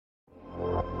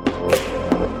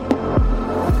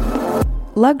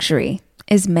Luxury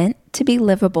is meant to be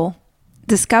livable.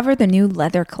 Discover the new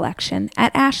leather collection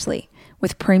at Ashley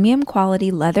with premium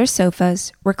quality leather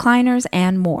sofas, recliners,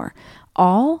 and more,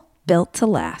 all built to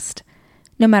last.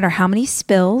 No matter how many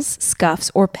spills,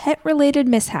 scuffs, or pet-related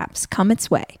mishaps come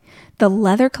its way, the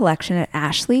leather collection at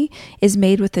Ashley is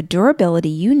made with the durability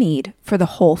you need for the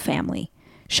whole family.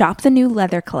 Shop the new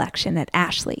leather collection at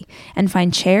Ashley and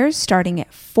find chairs starting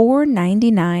at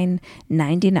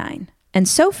 $499.99 and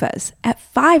sofas at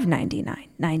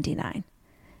 $599.99.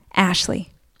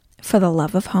 Ashley, for the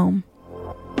love of home.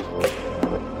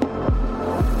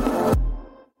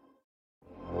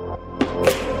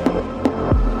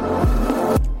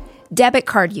 Debit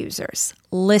card users,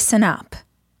 listen up.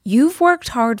 You've worked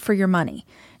hard for your money.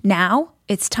 Now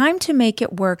it's time to make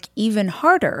it work even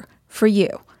harder for you.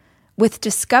 With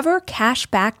Discover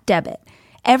Cashback Debit,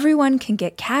 everyone can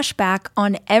get cash back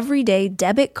on everyday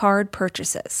debit card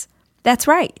purchases. That's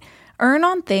right. Earn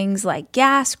on things like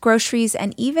gas, groceries,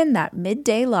 and even that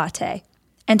midday latte.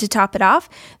 And to top it off,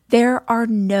 there are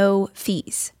no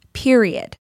fees,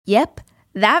 period. Yep,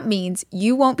 that means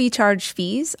you won't be charged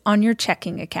fees on your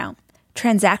checking account.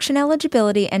 Transaction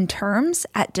eligibility and terms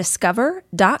at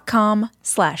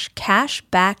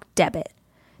discover.com/cashbackdebit.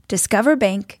 Discover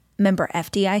Bank, member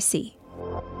FDIC.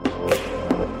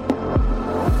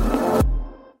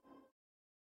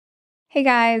 Hey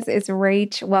guys, it's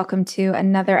Rach. Welcome to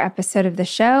another episode of the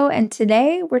show. And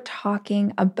today we're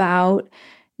talking about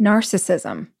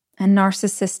narcissism and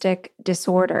narcissistic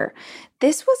disorder.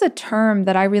 This was a term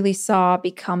that I really saw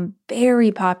become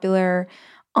very popular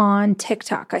on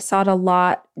TikTok. I saw it a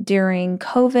lot during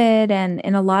COVID and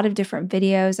in a lot of different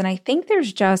videos. And I think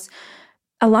there's just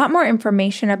a lot more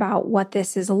information about what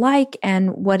this is like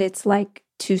and what it's like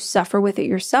to suffer with it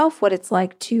yourself, what it's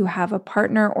like to have a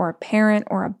partner or a parent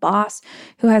or a boss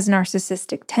who has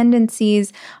narcissistic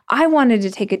tendencies. I wanted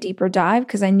to take a deeper dive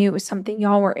because I knew it was something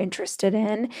y'all were interested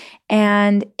in.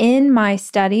 And in my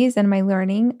studies and my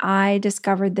learning, I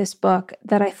discovered this book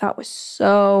that I thought was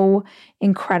so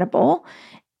incredible.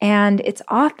 And its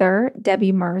author,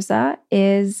 Debbie Mirza,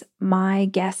 is my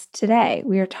guest today.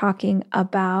 We are talking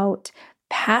about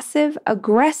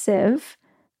passive-aggressive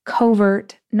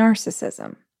covert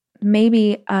narcissism,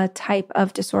 maybe a type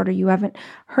of disorder you haven't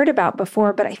heard about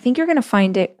before, but I think you're going to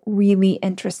find it really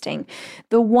interesting.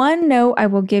 The one note I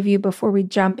will give you before we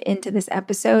jump into this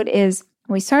episode is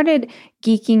we started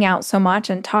geeking out so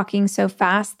much and talking so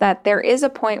fast that there is a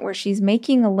point where she's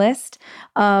making a list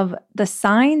of the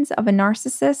signs of a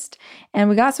narcissist, and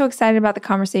we got so excited about the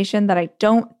conversation that I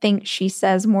don't think she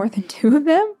says more than 2 of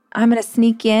them. I'm going to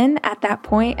sneak in at that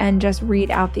point and just read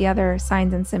out the other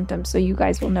signs and symptoms so you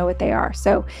guys will know what they are.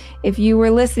 So if you were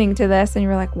listening to this and you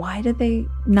were like, why did they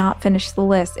not finish the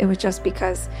list? It was just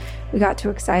because we got too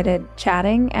excited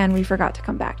chatting and we forgot to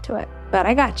come back to it. But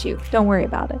I got you. Don't worry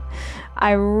about it.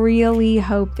 I really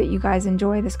hope that you guys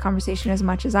enjoy this conversation as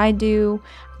much as I do.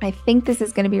 I think this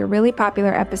is going to be a really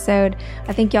popular episode.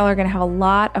 I think y'all are going to have a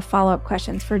lot of follow-up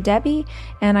questions for Debbie,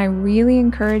 and I really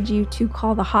encourage you to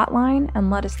call the hotline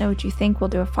and let us know what you think. We'll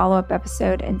do a follow-up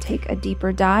episode and take a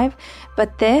deeper dive.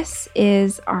 But this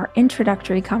is our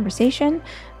introductory conversation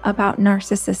about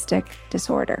narcissistic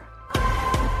disorder.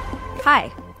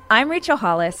 Hi, I'm Rachel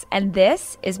Hollis, and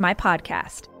this is my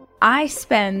podcast. I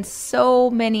spend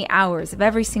so many hours of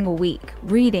every single week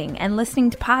reading and listening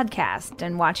to podcasts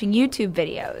and watching YouTube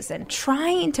videos and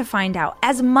trying to find out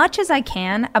as much as I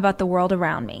can about the world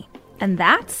around me. And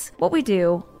that's what we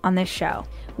do on this show.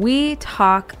 We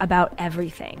talk about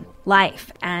everything,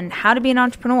 life and how to be an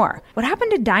entrepreneur. What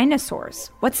happened to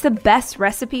dinosaurs? What's the best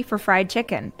recipe for fried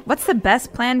chicken? What's the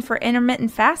best plan for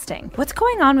intermittent fasting? What's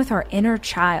going on with our inner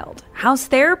child? How's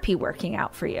therapy working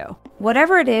out for you?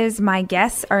 Whatever it is my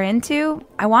guests are into,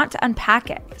 I want to unpack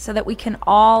it so that we can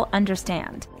all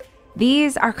understand.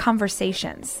 These are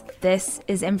conversations. This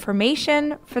is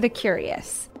information for the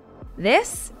curious.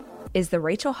 This is the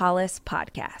Rachel Hollis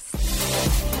Podcast.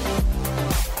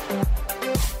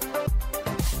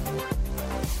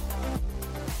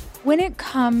 When it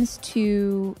comes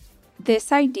to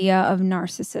this idea of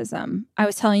narcissism, I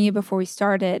was telling you before we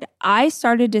started, I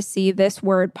started to see this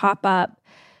word pop up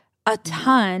a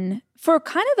ton for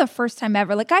kind of the first time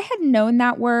ever. Like I had known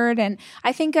that word, and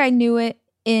I think I knew it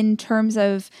in terms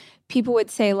of people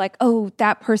would say like, oh,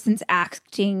 that person's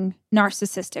acting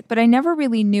narcissistic, but I never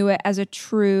really knew it as a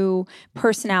true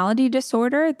personality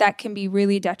disorder that can be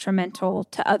really detrimental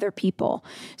to other people.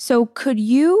 So could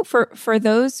you, for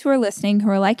those who are listening who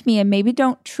are like me and maybe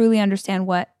don't truly understand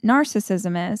what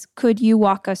narcissism is, could you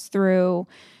walk us through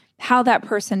how that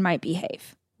person might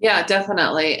behave? Yeah,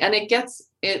 definitely. And it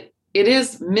it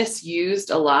is misused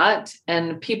a lot.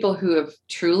 And people who have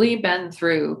truly been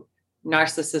through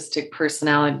narcissistic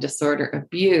personality disorder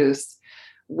abuse,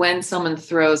 when someone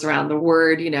throws around the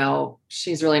word,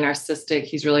 she's really narcissistic,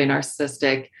 he's really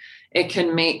narcissistic, it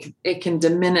can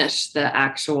diminish the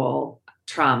actual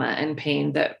trauma and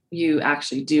pain that you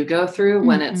actually do go through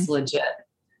when it's legit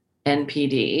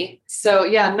NPD. So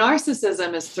yeah,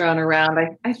 narcissism is thrown around,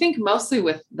 I think mostly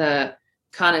with the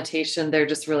connotation, they're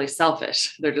just really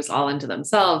selfish. They're just all into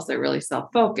themselves. They're really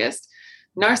self-focused.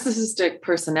 Narcissistic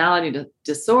personality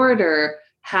disorder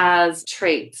has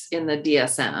traits in the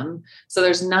DSM. So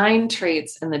there's 9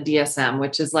 traits in the DSM,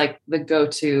 which is like the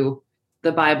go-to,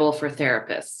 the Bible for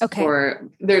therapists. Okay. Or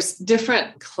there's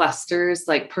different clusters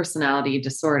like personality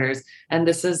disorders. And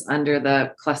this is under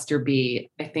the cluster B.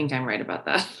 I think I'm right about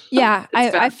that. Yeah.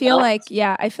 I feel like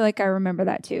I remember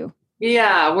that too.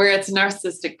 Yeah. Where it's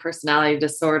narcissistic personality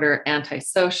disorder,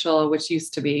 antisocial, which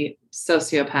used to be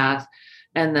sociopath,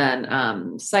 and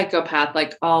then psychopath,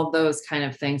 like all those kind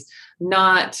of things,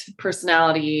 not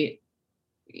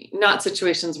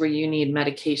situations where you need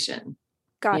medication.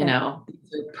 Got it.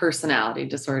 These are personality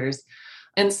disorders.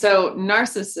 And so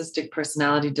narcissistic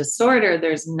personality disorder,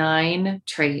 there's 9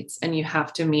 traits, and you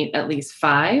have to meet at least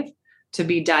 5 to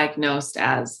be diagnosed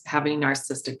as having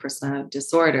narcissistic personality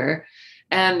disorder.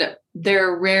 And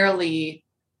they're rarely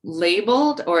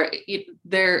labeled, or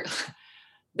they're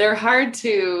hard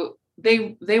to,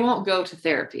 they won't go to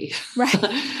therapy.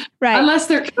 Right. Unless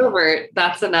they're covert,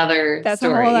 that's story.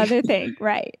 A whole other thing.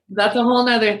 Right. That's a whole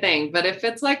other thing. But if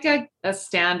it's like a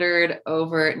standard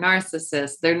overt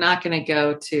narcissist, they're not going to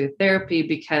go to therapy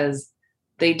because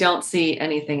they don't see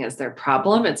anything as their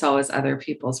problem. It's always other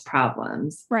people's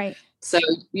problems. Right. So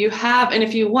you have, and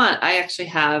if you want, I actually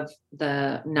have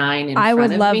the 9 in front of me. I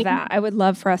would love that. I would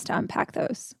love for us to unpack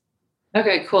those.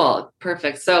 Okay, cool.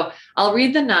 Perfect. So I'll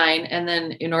read the 9, and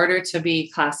then in order to be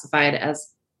classified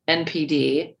as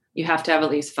NPD, you have to have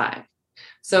at least 5.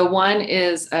 So 1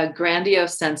 is a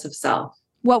grandiose sense of self.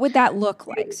 What would that look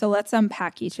like? So let's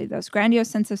unpack each of those. Grandiose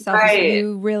sense of self. Right. Do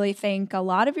you really think a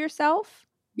lot of yourself?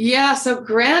 Yeah. So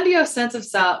grandiose sense of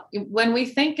self, when we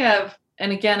think of,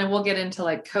 and again, and we'll get into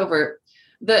like covert,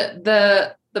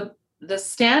 the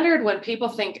standard when people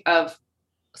think of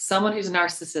someone who's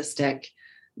narcissistic,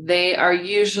 they are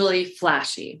usually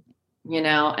flashy,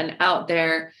 and out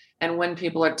there. And when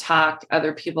people are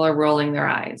other people are rolling their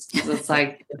eyes. So it's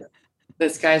like,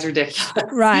 this guy's ridiculous.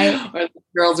 Right. Or this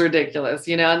girl's ridiculous,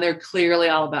 and they're clearly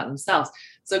all about themselves.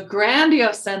 So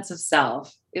grandiose sense of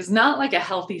self is not like a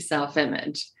healthy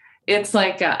self-image. It's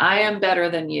like, I am better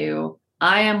than you.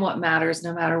 I am what matters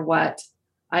no matter what.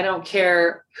 I don't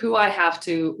care who I have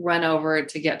to run over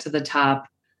to get to the top.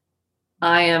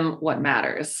 I am what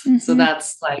matters. Mm-hmm. So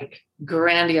that's like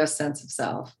grandiose sense of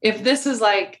self. If this is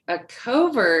like a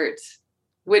covert,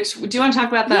 which, do you want to talk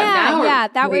about that now? Yeah,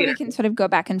 that way we can sort of go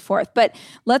back and forth. But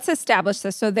let's establish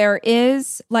this. So there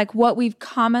is like what we've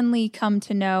commonly come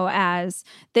to know as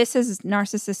this is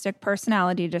narcissistic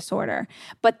personality disorder.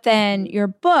 But then your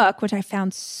book, which I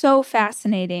found so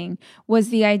fascinating, was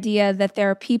the idea that there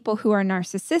are people who are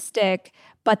narcissistic,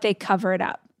 but they cover it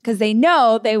up, because they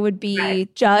know they would be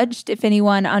judged if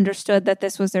anyone understood that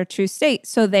this was their true state.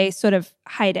 So they sort of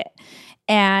hide it.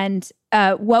 And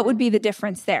what would be the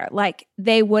difference there? Like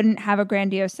they wouldn't have a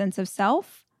grandiose sense of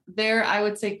self? They're, I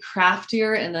would say,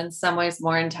 craftier and in some ways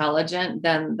more intelligent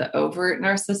than the overt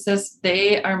narcissists.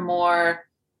 They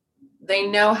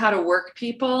know how to work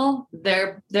people.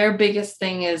 Their biggest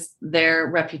thing is their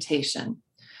reputation.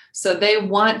 So they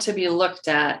want to be looked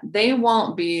at. They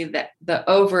won't be the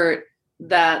overt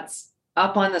that's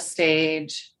up on the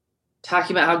stage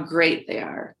talking about how great they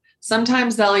are.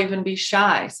 Sometimes they'll even be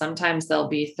shy. Sometimes they'll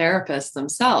be therapists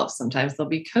themselves. Sometimes they'll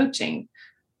be coaching,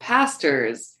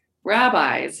 pastors,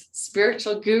 rabbis,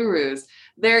 spiritual gurus.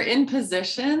 They're in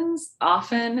positions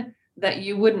often that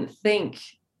you wouldn't think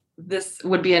this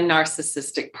would be a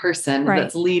narcissistic person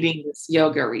that's leading this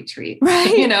yoga retreat, for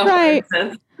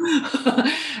instance.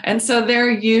 And so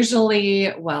they're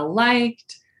usually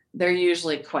well-liked. They're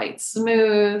usually quite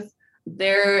smooth.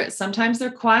 Sometimes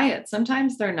they're quiet.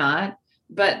 Sometimes they're not.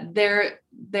 But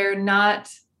they're not,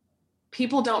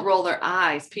 people don't roll their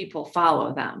eyes. People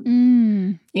follow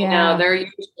them. They're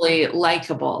usually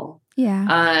likable.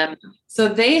 Yeah. So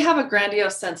they have a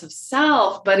grandiose sense of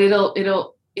self, but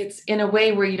it's in a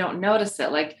way where you don't notice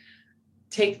it. Like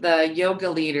take the yoga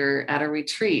leader at a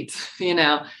retreat,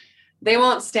 they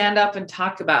won't stand up and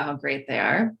talk about how great they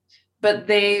are, but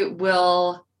they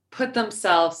will put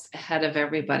themselves ahead of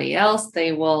everybody else.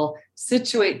 They will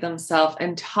situate themselves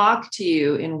and talk to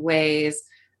you in ways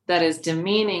that is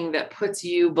demeaning, that puts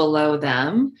you below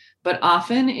them, but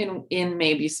often in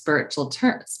maybe spiritual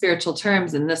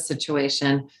terms in this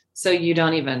situation. So you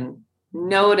don't even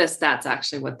notice that's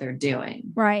actually what they're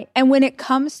doing. Right. And when it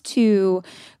comes to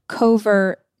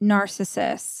covert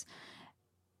narcissists,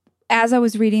 as I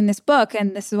was reading this book,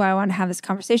 and this is why I want to have this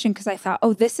conversation, because I thought,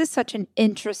 oh, this is such an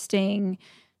interesting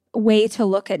way to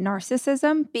look at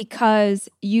narcissism, because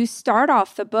you start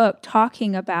off the book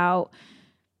talking about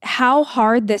how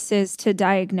hard this is to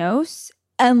diagnose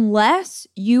unless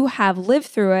you have lived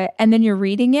through it. And then you're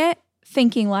reading it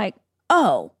thinking like,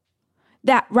 oh,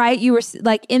 that, right? You were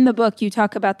like, in the book, you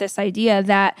talk about this idea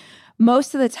that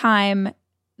most of the time,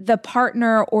 the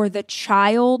partner or the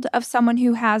child of someone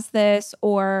who has this,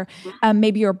 or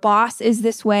maybe your boss is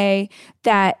this way,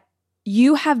 that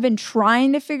you have been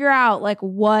trying to figure out, like,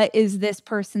 what is this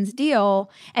person's deal?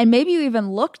 And maybe you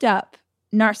even looked up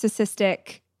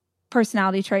narcissistic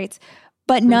personality traits,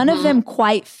 but none of them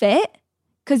quite fit,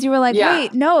 because you were like,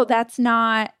 wait, no, that's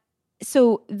not.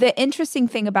 So the interesting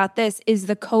thing about this is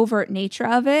the covert nature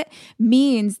of it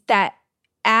means that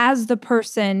as the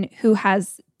person who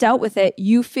has dealt with it,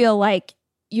 you feel like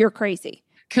you're crazy.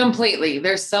 Completely.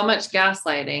 There's so much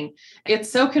gaslighting. It's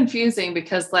so confusing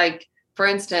because, like, for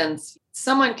instance,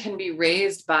 someone can be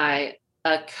raised by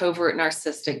a covert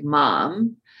narcissistic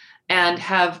mom and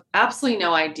have absolutely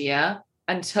no idea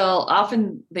until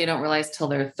often they don't realize till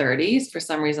their 30s. For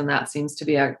some reason, that seems to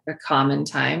be a common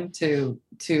time to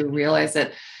realize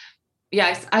it.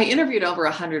 Yeah, I interviewed over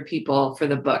 100 people for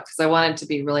the book because I wanted to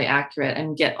be really accurate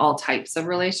and get all types of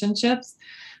relationships.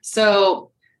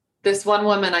 So this one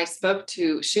woman I spoke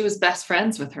to, she was best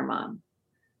friends with her mom.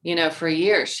 For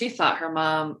years, she thought her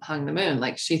mom hung the moon.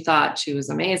 Like, she thought she was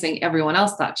amazing. Everyone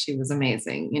else thought she was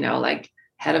amazing, like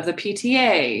head of the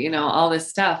PTA, all this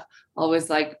stuff. Always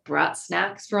like brought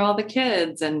snacks for all the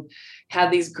kids and had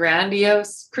these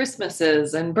grandiose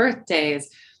Christmases and birthdays.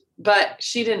 But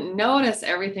she didn't notice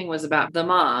everything was about the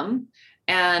mom,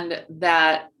 and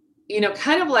that,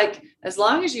 kind of like, as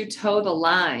long as you toe the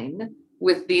line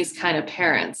with these kind of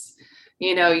parents,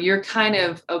 you're kind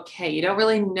of okay. You don't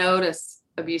really notice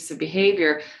abusive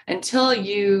behavior until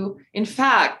in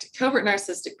fact, covert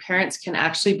narcissistic parents can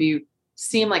actually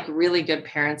seem like really good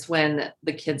parents when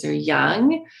the kids are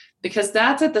young, because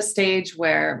that's at the stage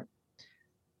where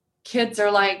kids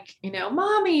are like,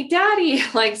 mommy, daddy,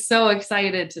 like so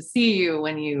excited to see you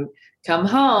when you come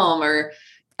home, or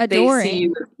adoring. They see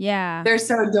you. Yeah. They're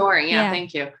so adoring. Yeah.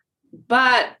 Thank you.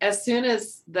 But as soon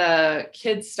as the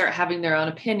kids start having their own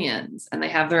opinions and they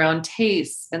have their own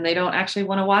tastes and they don't actually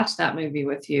want to watch that movie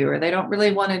with you, or they don't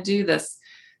really want to do this,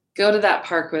 go to that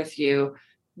park with you,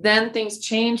 then things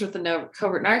change with the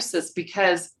covert narcissist,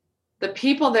 because the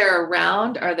people they're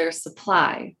around are their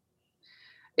supply.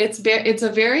 It's a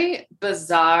very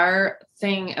bizarre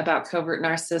thing about covert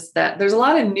narcissists, that there's a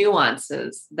lot of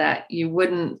nuances that you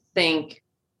wouldn't think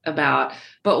about.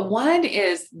 But one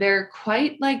is they're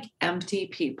quite like empty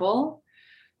people.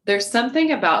 There's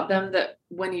something about them that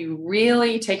when you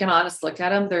really take an honest look at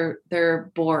them,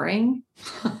 they're boring.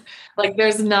 Like,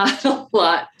 there's not a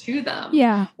lot to them.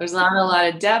 Yeah. There's not a lot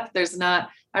of depth.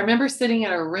 I remember sitting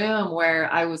in a room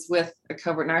where I was with a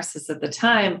covert narcissist at the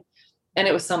time, and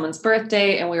it was someone's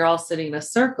birthday, and we were all sitting in a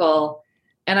circle,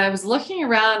 and I was looking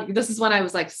around. This is when I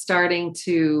was like starting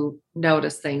to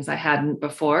notice things I hadn't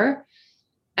before.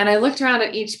 And I looked around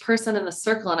at each person in the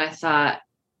circle and I thought,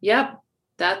 yep,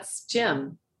 that's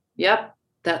Jim. Yep,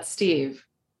 that's Steve.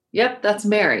 Yep, that's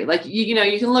Mary. Like, you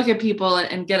can look at people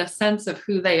and get a sense of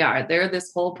who they are. They're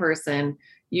this whole person,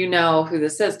 who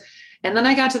this is. And then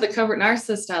I got to the covert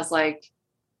narcissist and I was like,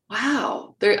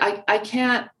 wow, I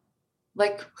can't,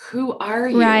 like, who are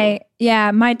you? Right.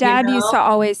 Yeah. My dad used to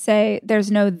always say, there's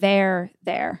no there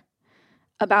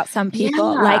about some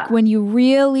people. Yeah. Like, when you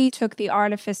really took the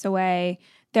artifice away,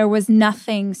 there was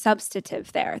nothing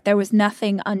substantive there. There was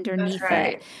nothing underneath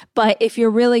it. But if you're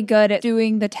really good at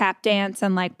doing the tap dance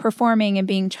and like performing and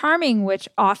being charming, which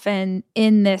often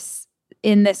in this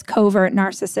covert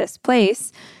narcissist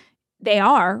place, they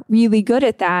are really good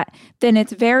at that, then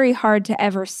it's very hard to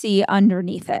ever see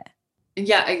underneath it.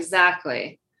 Yeah,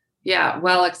 exactly. Yeah,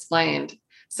 well explained.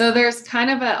 So there's kind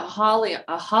of a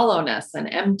hollowness, an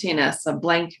emptiness, a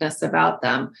blankness about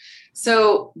them.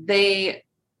 So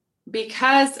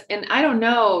and I don't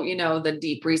know, the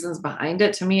deep reasons behind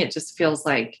it. To me, it just feels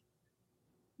like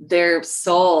their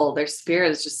soul, their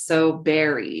spirit is just so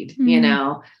buried,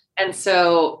 And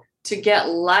so to get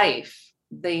life,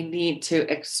 they need to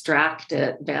extract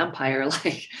it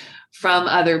vampire-like from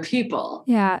other people.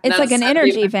 Yeah. It's like an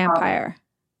energy vampire.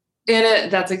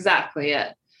 That's exactly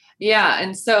it. Yeah.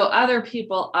 And so other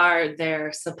people are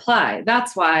their supply.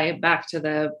 That's why, back to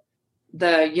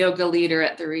the yoga leader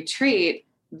at the retreat,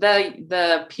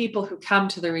 the people who come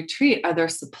to the retreat are their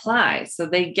supply. So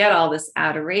they get all this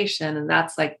adoration, and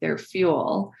that's like their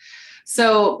fuel.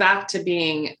 So back to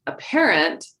being a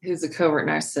parent who's a covert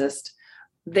narcissist,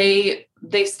 they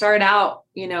start out,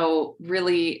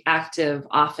 really active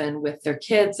often with their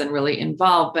kids and really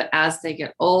involved, but as they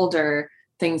get older,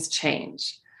 things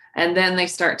change. And then they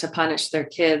start to punish their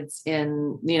kids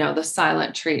in, the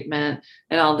silent treatment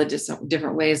and all the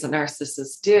different ways that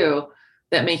narcissists do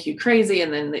that make you crazy.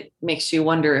 And then it makes you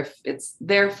wonder if it's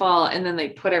their fault. And then they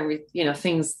put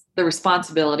the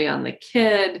responsibility on the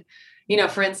kid.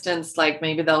 For instance, like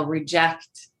maybe they'll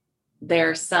reject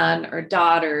their son or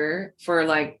daughter for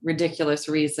like ridiculous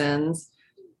reasons.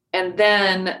 And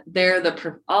then they're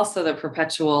also the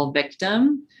perpetual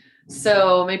victim.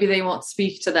 So maybe they won't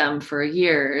speak to them for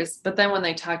years, but then when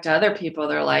they talk to other people,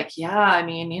 they're like, yeah, I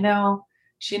mean,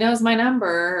 she knows my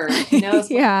number, or she knows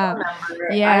my phone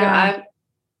number. Yeah. I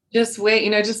just wait,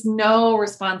 just no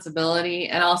responsibility,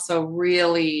 and also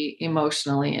really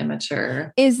emotionally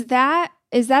immature. Is that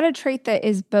a trait that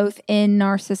is both in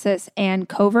narcissists and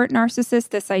covert narcissists,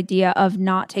 this idea of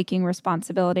not taking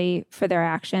responsibility for their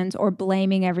actions or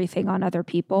blaming everything on other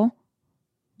people?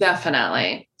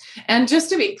 Definitely. And just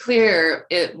to be clear,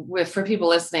 for people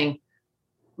listening,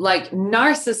 like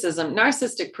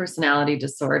narcissistic personality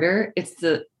disorder, it's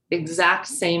the exact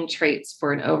same traits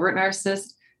for an overt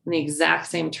narcissist and the exact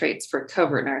same traits for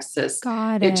covert narcissist.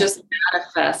 Got it. It just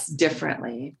manifests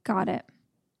differently. Got it.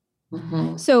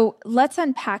 Mm-hmm. So let's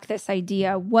unpack this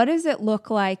idea. What does it look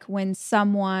like when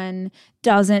someone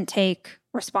doesn't take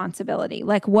responsibility?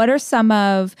 Like, what are some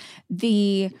of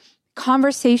the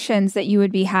conversations that you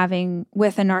would be having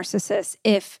with a narcissist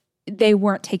if they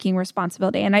weren't taking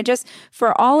responsibility? And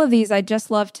for all of these, I just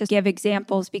love to give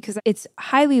examples, because it's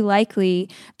highly likely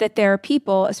that there are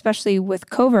people, especially with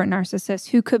covert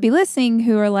narcissists, who could be listening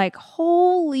who are like,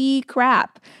 holy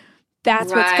crap,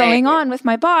 that's what's going on with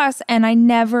my boss. And I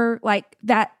never,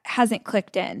 that hasn't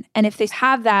clicked in. And if they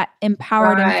have that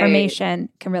empowered information,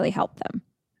 can really help them.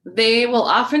 They will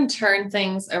often turn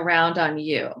things around on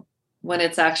you when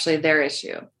it's actually their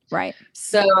issue. Right.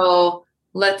 So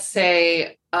let's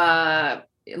say you're,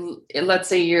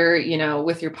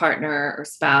 with your partner or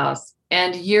spouse,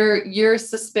 and you're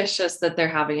suspicious that they're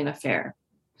having an affair.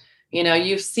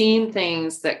 You've seen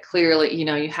things that clearly,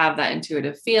 you have that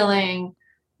intuitive feeling.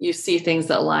 You see things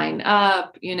that line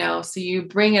up, so you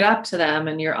bring it up to them,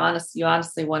 and you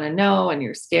honestly want to know, and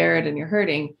you're scared and you're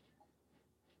hurting.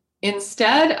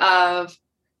 Instead of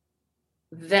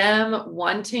them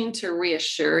wanting to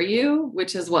reassure you,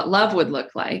 which is what love would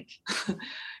look like,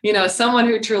 someone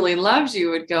who truly loves you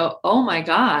would go, oh my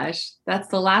gosh, that's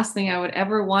the last thing I would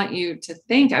ever want you to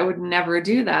think. I would never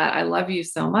do that. I love you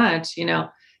so much.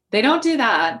 They don't do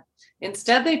that.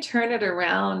 Instead, they turn it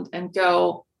around and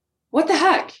go, what the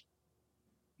heck?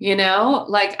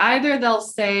 Either they'll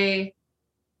say,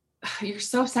 you're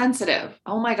so sensitive.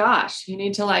 Oh my gosh, you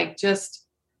need to just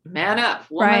man up,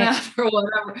 woman up, or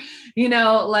whatever,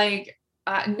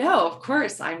 no, of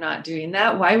course I'm not doing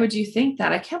that. Why would you think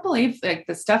that? I can't believe the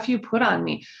stuff you put on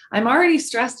me. I'm already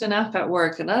stressed enough at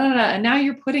work, and now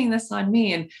you're putting this on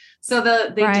me. And so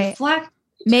they deflect,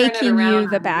 making you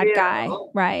the bad guy.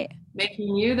 Right.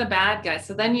 Making you the bad guy.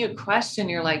 So then you question,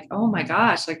 you're like, oh my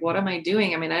gosh, what am I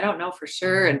doing? I mean, I don't know for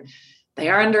sure. And they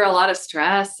are under a lot of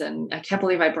stress, and I can't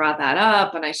believe I brought that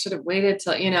up, and I should have waited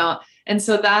till, and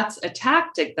so that's a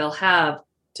tactic they'll have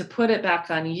to put it back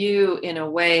on you in a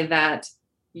way that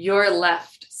you're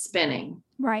left spinning.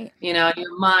 Right.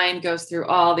 Your mind goes through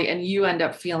and you end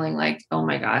up feeling like, oh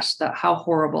my gosh, how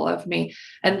horrible of me.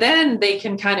 And then they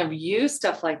can kind of use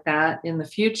stuff like that in the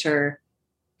future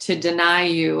to deny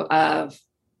you of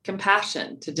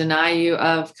compassion, to deny you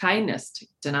of kindness, to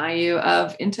deny you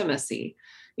of intimacy,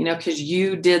 because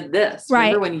you did this.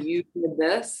 Right. Remember when you did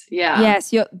this? Yeah.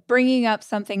 Yes. You're bringing up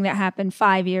something that happened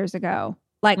 5 years ago,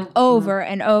 over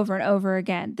and over and over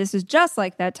again. This is just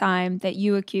like that time that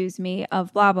you accused me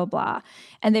of blah, blah, blah.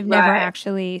 And they've never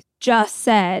actually just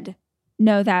said,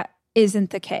 no, that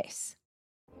isn't the case.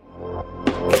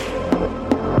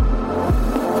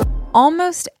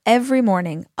 Almost every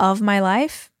morning of my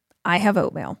life, I have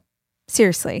oatmeal.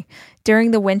 Seriously,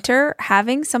 during the winter,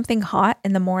 having something hot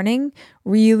in the morning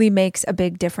really makes a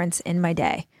big difference in my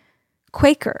day.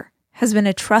 Quaker has been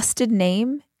a trusted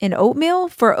name in oatmeal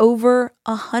for over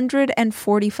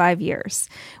 145 years,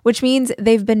 which means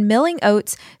they've been milling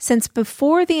oats since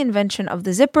before the invention of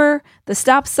the zipper, the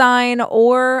stop sign,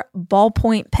 or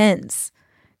ballpoint pens.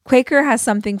 Quaker has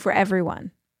something for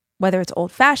everyone. whether it's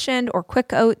old-fashioned or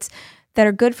quick oats that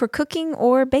are good for cooking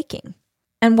or baking.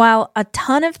 And while a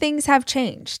ton of things have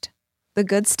changed, the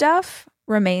good stuff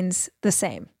remains the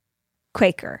same.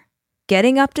 Quaker,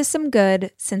 getting up to some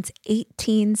good since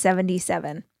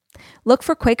 1877. Look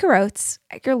for Quaker Oats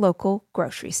at your local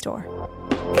grocery store.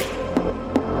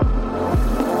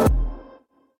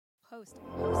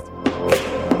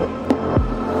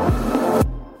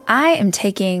 I am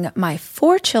taking my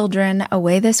 4 children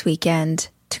away this weekend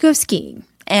to go skiing.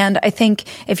 And I think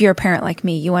if you're a parent like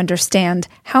me, you understand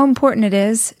how important it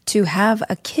is to have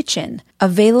a kitchen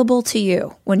available to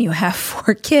you when you have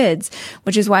 4 kids,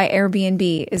 which is why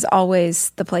Airbnb is always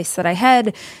the place that I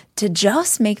head to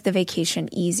just make the vacation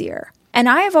easier. And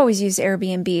I have always used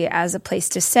Airbnb as a place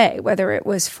to stay, whether it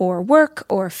was for work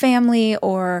or family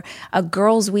or a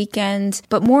girls' weekend.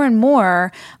 But more and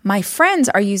more, my friends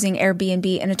are using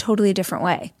Airbnb in a totally different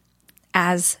way,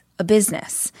 as a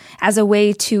business, as a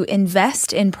way to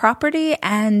invest in property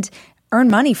and earn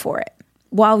money for it.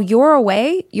 While you're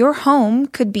away, your home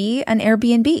could be an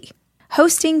Airbnb.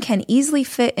 Hosting can easily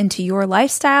fit into your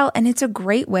lifestyle, and it's a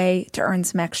great way to earn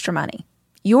some extra money.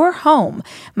 Your home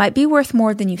might be worth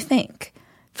more than you think.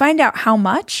 Find out how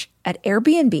much at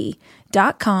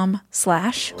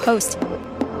airbnb.com/hosting.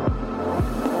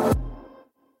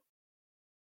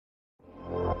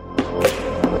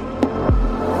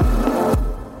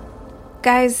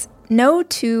 Guys, no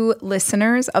 2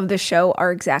 listeners of the show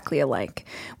are exactly alike,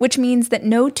 which means that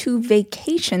no 2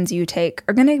 vacations you take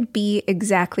are going to be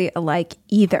exactly alike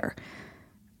either.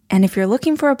 And if you're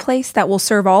looking for a place that will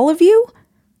serve all of you,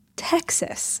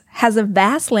 Texas has a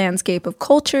vast landscape of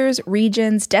cultures,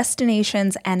 regions,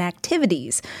 destinations, and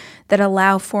activities that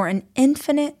allow for an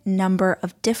infinite number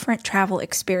of different travel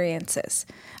experiences.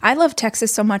 I love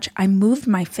Texas so much, I moved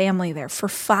my family there for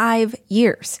 5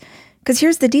 years. Because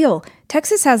here's the deal,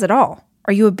 Texas has it all.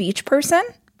 Are you a beach person?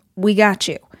 We got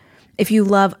you. If you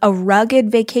love a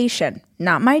rugged vacation,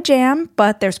 not my jam,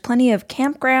 but there's plenty of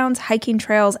campgrounds, hiking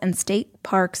trails, and state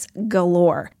parks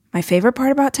galore. My favorite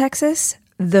part about Texas?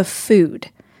 The food.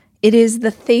 It is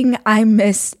the thing I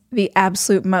miss the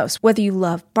absolute most. Whether you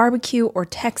love barbecue or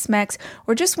Tex-Mex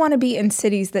or just want to be in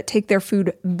cities that take their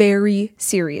food very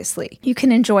seriously. You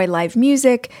can enjoy live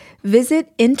music,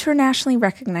 visit internationally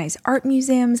recognized art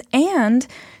museums, and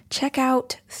check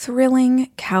out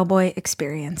thrilling cowboy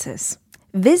experiences.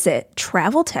 Visit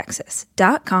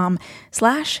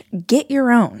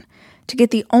traveltexas.com/getyourown to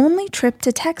get the only trip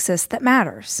to Texas that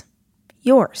matters.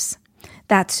 Yours.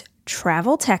 That's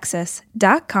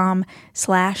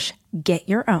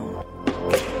traveltexas.com/getyourown.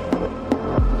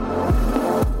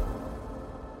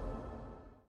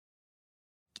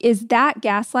 Is that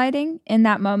gaslighting in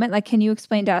that moment? Like, can you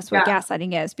explain to us what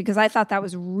gaslighting is? Because I thought that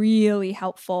was really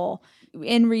helpful.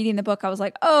 In reading the book, I was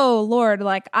like, oh, Lord,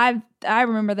 like I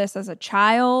remember this as a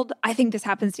child. I think this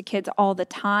happens to kids all the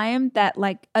time, that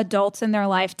like adults in their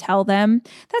life tell them,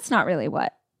 that's not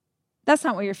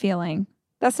what you're feeling.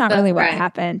 That's not really what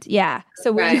happened. Yeah.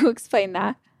 So will you explain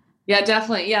that? Yeah,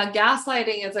 definitely. Yeah.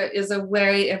 Gaslighting is a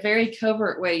very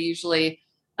covert way usually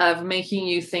of making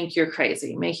you think you're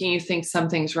crazy, making you think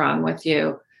something's wrong with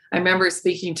you. I remember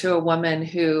speaking to a woman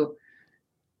who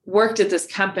worked at this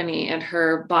company and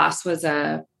her boss was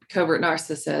a covert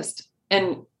narcissist,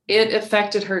 and it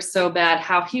affected her so bad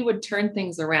how he would turn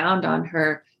things around on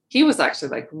her. He was actually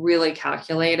like really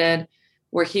calculated,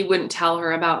 where he wouldn't tell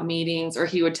her about meetings, or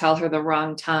he would tell her the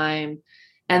wrong time.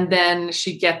 And then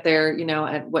she'd get there,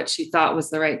 at what she thought was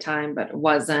the right time, but it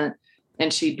wasn't.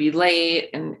 And she'd be late,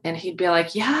 and he'd be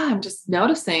like, yeah, I'm just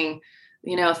noticing,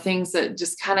 things that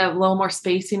just kind of a little more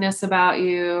spaciness about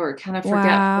you, or kind of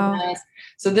forgetfulness. Wow.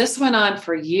 So this went on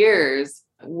for years,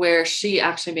 where she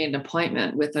actually made an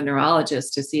appointment with a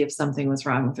neurologist to see if something was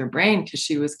wrong with her brain, because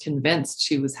she was convinced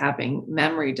she was having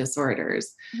memory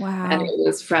disorders. Wow. And it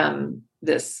was from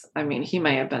this, he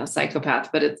may have been a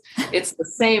psychopath, but it's the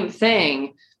same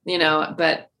thing,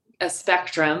 but a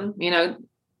spectrum,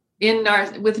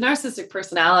 with narcissistic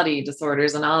personality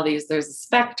disorders and all these, there's a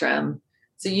spectrum.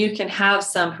 So you can have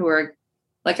some who are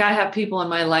like, I have people in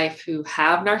my life who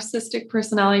have narcissistic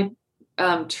personality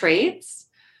traits,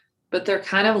 but they're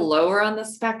kind of lower on the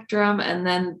spectrum. And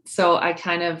then, so I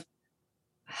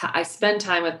spend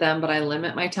time with them, but I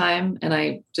limit my time and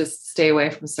I just stay away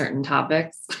from certain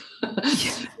topics,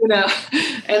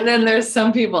 and then there's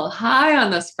some people high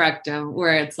on the spectrum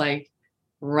where it's like,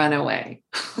 run away.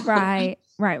 Right.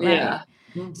 Yeah.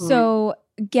 Mm-hmm. So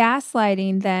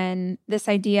gaslighting, then, this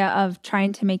idea of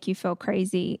trying to make you feel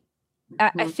crazy,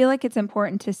 I feel like it's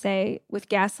important to say with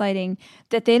gaslighting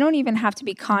that they don't even have to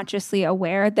be consciously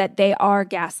aware that they are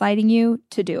gaslighting you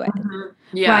to do it.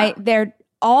 Mm-hmm. Yeah. Right?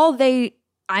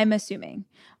 I'm assuming,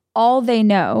 all they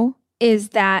know is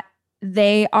that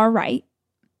they are right.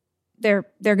 They're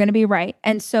going to be right.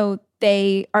 And so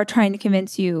they are trying to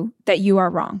convince you that you are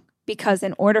wrong, because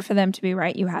in order for them to be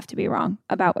right, you have to be wrong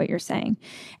about what you're saying.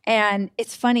 And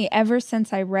it's funny, ever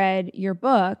since I read your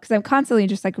book, because I'm constantly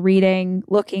just like reading,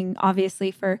 looking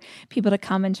obviously for people to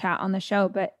come and chat on the show.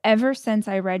 But ever since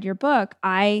I read your book,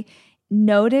 I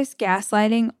notice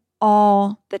gaslighting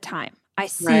all the time. I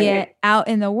see it out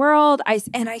in the world. I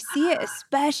see it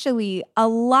especially a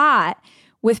lot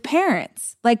with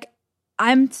parents. Like,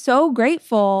 I'm so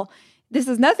grateful. This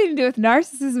has nothing to do with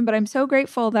narcissism, but I'm so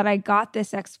grateful that I got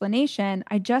this explanation.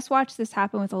 I just watched this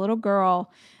happen with a little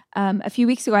girl. A few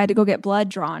weeks ago, I had to go get blood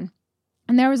drawn.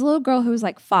 And there was a little girl who was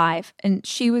like 5, and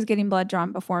she was getting blood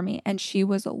drawn before me, and she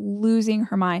was losing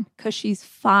her mind because she's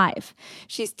 5.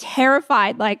 She's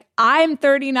terrified. Like, I'm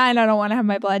 39. I don't want to have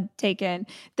my blood taken.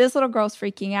 This little girl's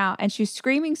freaking out, and she's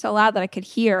screaming so loud that I could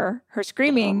hear her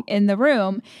screaming in the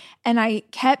room. And I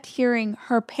kept hearing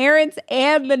her parents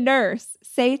and the nurse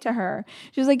say to her,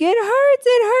 she was like, it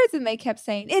hurts. And they kept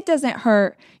saying, it doesn't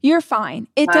hurt. You're fine.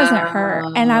 It doesn't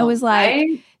hurt. And I was like,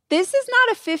 this is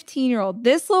not a 15-year-old.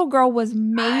 This little girl was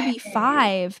maybe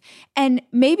 5, and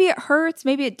maybe it hurts,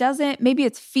 maybe it doesn't, maybe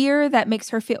it's fear that makes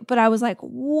her feel. But I was like,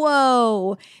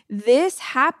 whoa, this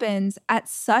happens at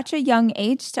such a young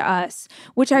age to us,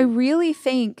 which I really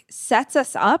think sets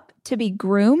us up to be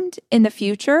groomed in the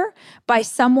future by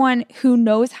someone who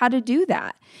knows how to do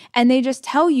that. And they just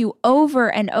tell you over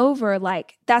and over,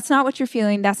 like, that's not what you're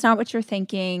feeling, that's not what you're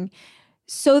thinking.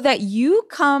 So that you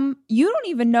don't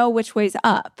even know which way's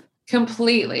up.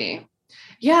 Completely.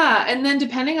 Yeah. And then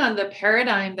depending on the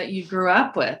paradigm that you grew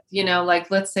up with, like,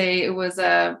 let's say it was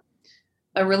a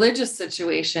religious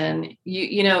situation,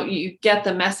 you get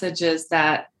the messages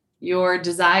that your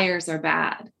desires are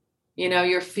bad,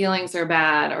 your feelings are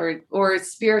bad, or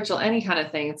spiritual, any kind of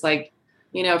thing. It's like,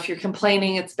 if you're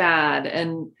complaining, it's bad.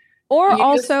 Or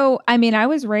also, I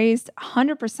was raised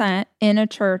 100% in a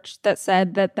church that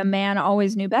said that the man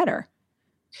always knew better.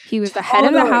 He was the head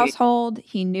of the household.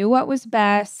 He knew what was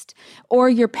best. Or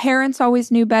your parents always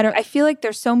knew better. I feel like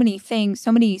there's so many things,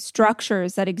 so many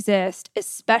structures that exist,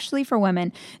 especially for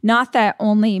women. Not that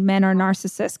only men are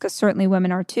narcissists, because certainly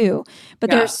women are too. But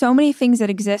there are so many things that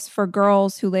exist for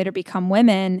girls who later become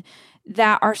women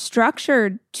that are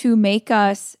structured to make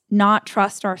us not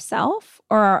trust ourselves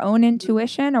or our own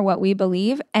intuition or what we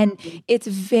believe. And it's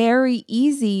very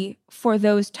easy for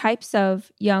those types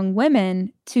of young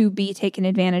women to be taken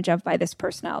advantage of by this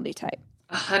personality type.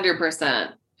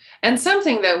 100%. And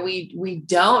something that we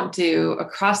don't do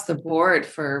across the board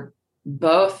for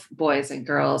both boys and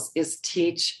girls is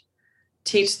teach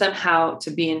them how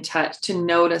to be in touch, to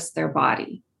notice their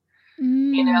body.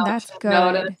 That's good.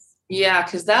 Notice. Yeah,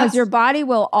 because your body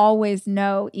will always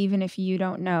know, even if you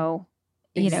don't know,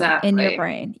 exactly. In your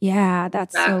brain. Yeah,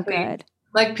 that's so good.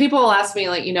 Like, people will ask me,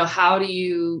 like, how do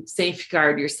you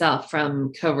safeguard yourself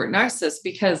from covert narcissists?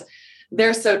 Because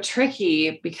they're so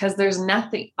tricky, because there's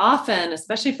nothing often,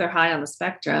 especially if they're high on the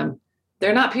spectrum,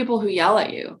 they're not people who yell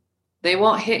at you. They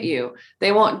won't hit you.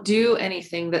 They won't do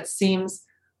anything that seems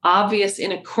obvious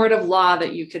in a court of law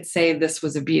that you could say this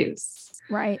was abuse.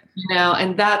 Right.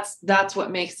 And that's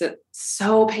what makes it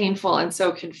so painful and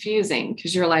so confusing,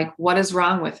 because you're like, what is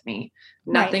wrong with me?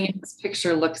 Nothing in this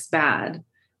picture looks bad.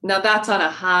 Now, that's on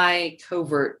a high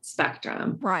covert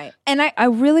spectrum. Right. And I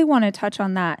really want to touch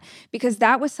on that, because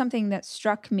that was something that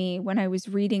struck me when I was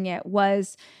reading it,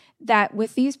 was that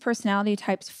with these personality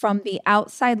types, from the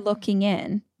outside looking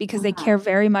in, because they care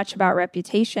very much about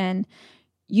reputation,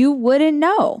 you wouldn't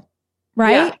know.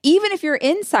 Right? Yeah. Even if you're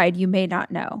inside, you may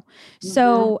not know.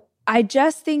 So I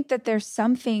just think that there's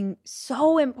something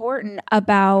so important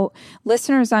about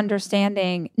listeners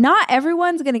understanding. Not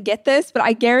everyone's going to get this, but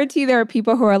I guarantee there are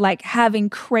people who are like having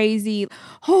crazy,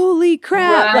 holy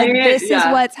crap, like this is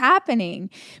what's happening.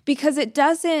 Because it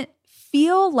doesn't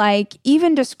feel like,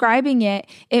 even describing it,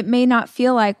 it may not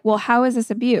feel like, well, how is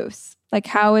this abuse? Like,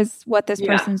 how is what this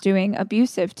person's doing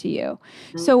abusive to you?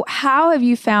 So how have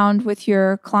you found with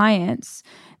your clients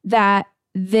that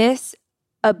this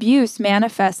abuse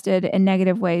manifested in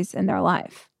negative ways in their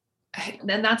life?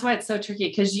 And that's why it's so tricky,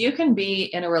 because you can be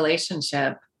in a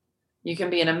relationship, you can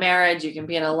be in a marriage, you can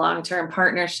be in a long-term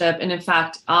partnership. And in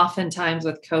fact, oftentimes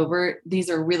with covert, these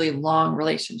are really long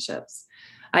relationships.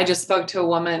 I just spoke to a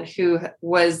woman who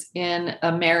was in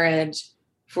a marriage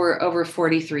for over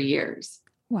 43 years.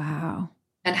 Wow.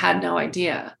 And had no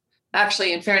idea.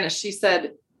 Actually, in fairness, she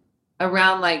said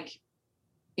around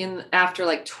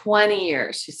after 20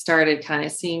 years, she started kind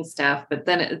of seeing stuff, but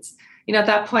then at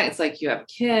that point, it's like you have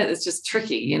kids. It's just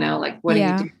tricky, like, what do you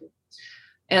Yeah. do?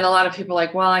 And a lot of people are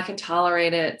like, well, I can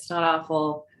tolerate it. It's not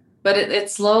awful. But it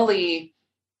slowly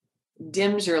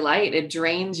dims your light. It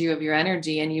drains you of your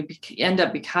energy, and you end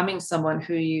up becoming someone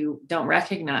who you don't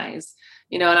recognize.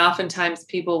 And oftentimes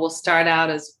people will start out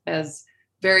as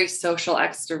very social,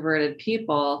 extroverted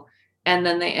people, and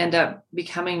then they end up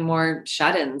becoming more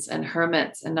shut-ins and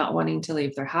hermits and not wanting to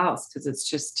leave their house because it's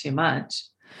just too much.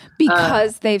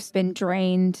 Because they've been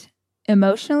drained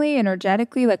emotionally,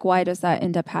 energetically. Like, why does that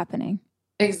end up happening?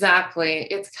 Exactly.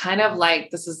 It's kind of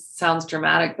like, sounds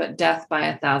dramatic, but death by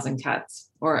 1,000 cuts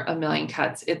or 1,000,000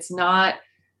 cuts. It's not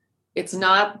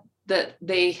that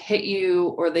they hit you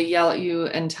or they yell at you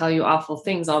and tell you awful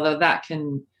things, although that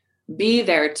can be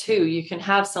there too. You can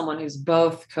have someone who's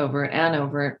both covert and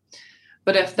overt.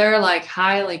 But if they're like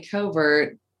highly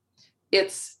covert,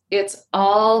 it's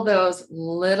all those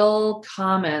little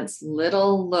comments,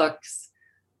 little looks,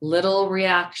 little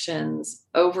reactions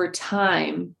over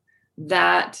time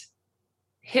that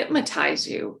hypnotize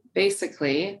you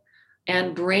basically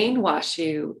and brainwash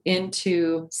you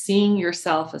into seeing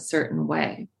yourself a certain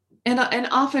way. And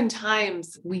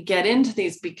oftentimes we get into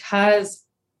these because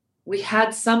we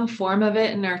had some form of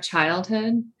it in our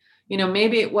childhood.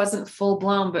 Maybe it wasn't full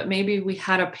blown, but maybe we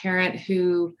had a parent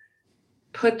who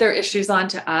put their issues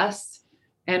onto us,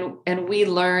 and we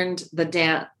learned the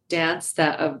dance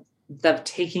that of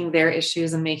taking their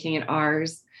issues and making it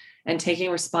ours and taking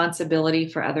responsibility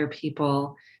for other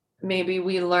people. Maybe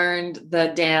we learned the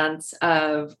dance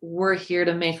of, we're here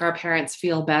to make our parents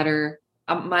feel better.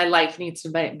 My life needs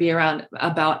to be around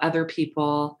about other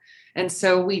people. And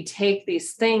so we take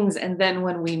these things, and then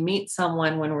when we meet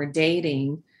someone, when we're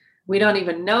dating, we don't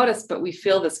even notice, but we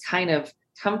feel this kind of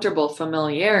comfortable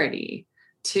familiarity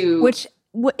to... Which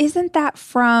isn't that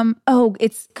from,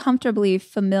 it's comfortably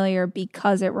familiar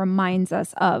because it reminds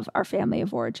us of our family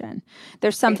of origin.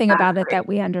 There's something about it that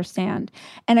we understand.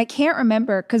 And I can't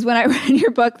remember, because when I read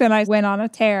your book, then I went on a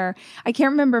tear. I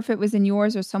can't remember if it was in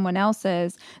yours or someone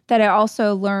else's, that I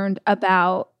also learned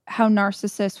about how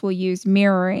narcissists will use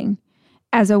mirroring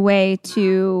as a way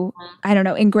to, I don't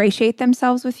know, ingratiate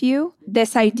themselves with you.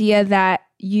 This idea that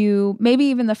you, maybe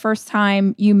even the first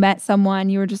time you met someone,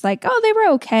 you were just like, oh, they were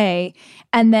okay.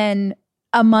 And then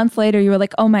a month later, you were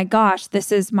like, oh my gosh,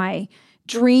 this is my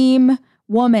dream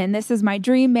woman. This is my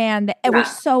dream man. We're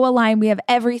so aligned. We have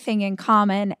everything in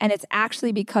common. And it's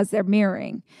actually because they're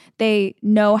mirroring. They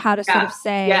know how to sort of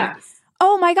say,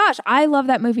 oh my gosh, I love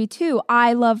that movie too.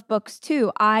 I love books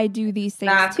too. I do these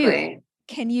things too.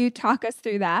 Can you talk us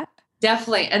through that?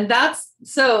 Definitely. And that's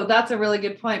a really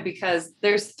good point, because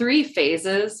there's 3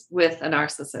 phases with a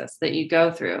narcissist that you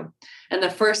go through. And the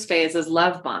first phase is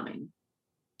love bombing.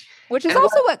 Which is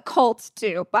also what cults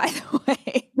do, by the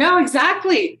way. No,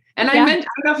 exactly. And I don't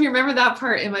know if you remember that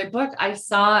part in my book, I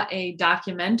saw a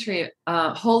documentary,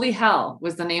 Holy Hell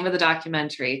was the name of the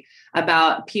documentary,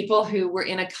 about people who were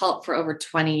in a cult for over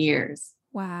 20 years.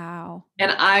 Wow. And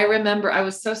I remember I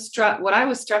was so struck. What I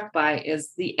was struck by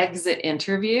is the exit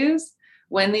interviews.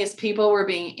 When these people were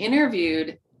being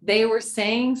interviewed, they were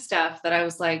saying stuff that I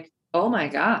was like, oh my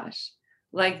gosh,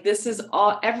 like this is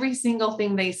every single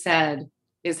thing they said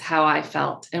is how I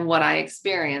felt and what I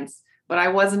experienced. But I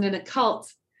wasn't in a cult.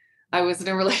 I was in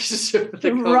a relationship with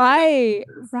a cult.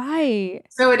 Right.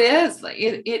 So it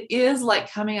is like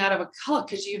coming out of a cult,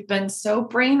 because you've been so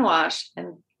brainwashed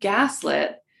and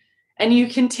gaslit. And you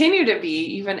continue to be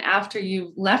even after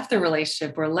you've left the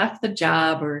relationship or left the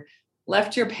job or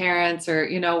left your parents or,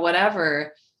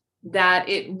 whatever, that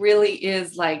it really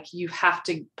is like you have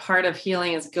to, part of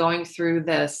healing is going through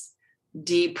this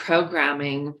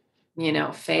deprogramming,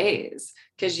 phase,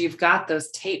 because you've got those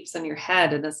tapes in your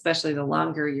head. And especially the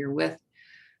longer you're with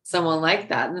someone like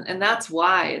that. And that's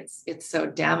why it's so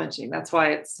damaging. That's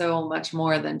why it's so much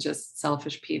more than just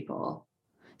selfish people.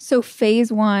 So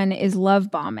phase 1 is love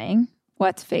bombing.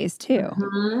 What's phase 2?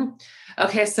 Mm-hmm.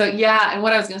 Okay. So and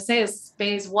what I was going to say is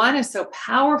phase 1 is so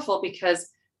powerful because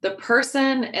the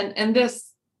person, and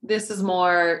this is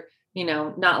more,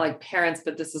 not like parents,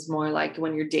 but this is more like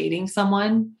when you're dating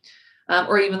someone,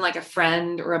 or even like a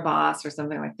friend or a boss or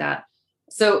something like that.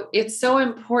 So it's so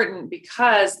important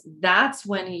because that's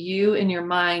when you in your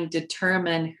mind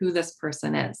determine who this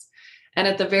person is. And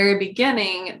at the very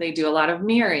beginning, they do a lot of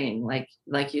mirroring,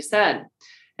 like you said.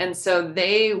 And so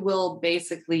they will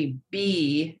basically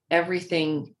be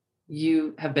everything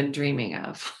you have been dreaming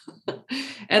of.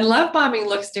 And love bombing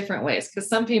looks different ways, because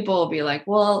some people will be like,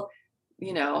 well,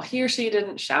 he or she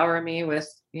didn't shower me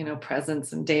with,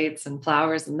 presents and dates and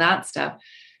flowers and that stuff.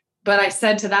 But I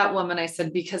said to that woman, I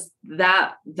said, because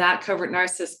that covert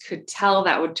narcissist could tell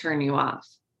that would turn you off.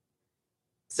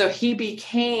 So he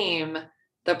became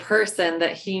the person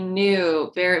that he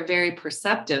knew, very, very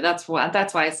perceptive. That's why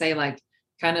I say, like,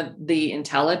 kind of the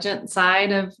intelligent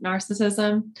side of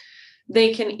narcissism.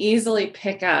 They can easily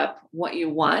pick up what you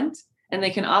want, and they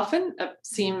can often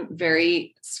seem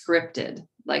very scripted,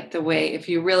 like the way, if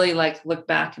you really like look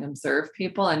back and observe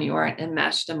people and you aren't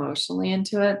enmeshed emotionally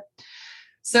into it.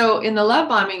 So in the love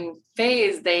bombing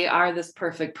phase, they are this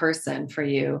perfect person for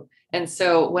you. And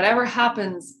so whatever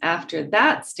happens after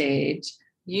that stage,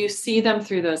 you see them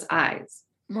through those eyes.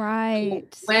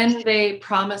 Right. When they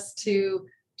promise to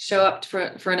show up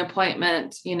for an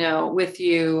appointment, with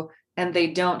you, and they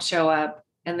don't show up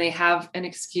and they have an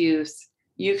excuse,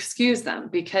 you excuse them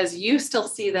because you still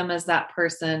see them as that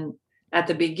person at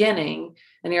the beginning.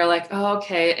 And you're like, oh,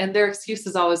 okay. And their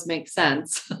excuses always make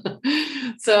sense.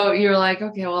 So you're like,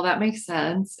 okay, well, that makes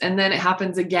sense. And then it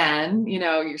happens again.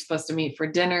 You're supposed to meet for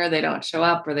dinner. They don't show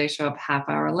up, or they show up half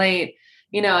hour late,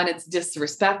 and it's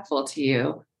disrespectful to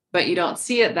you, but you don't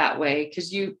see it that way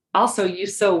because you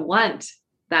so want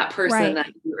that person Right. that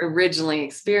you originally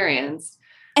experienced.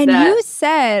 And you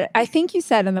said, I think you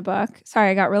said in the book, sorry,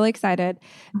 I got really excited,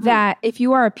 that if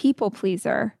you are a people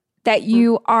pleaser, that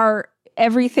you are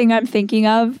everything I'm thinking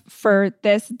of for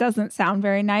this. Doesn't sound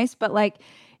very nice, but like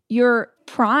you're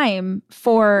prime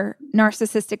for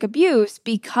narcissistic abuse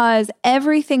because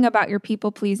everything about your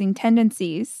people pleasing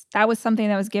tendencies, that was something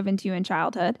that was given to you in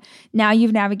childhood. Now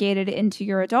you've navigated it into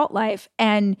your adult life.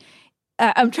 And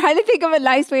I'm trying to think of a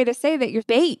nice way to say that you're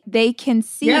bait. They can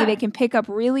see, they can pick up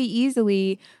really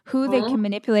easily who they can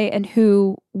manipulate and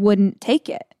who wouldn't take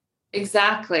it.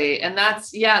 Exactly. And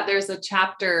there's a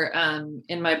chapter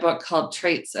in my book called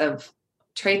Traits of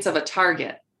a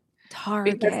Target.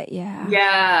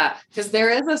 Because there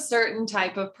is a certain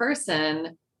type of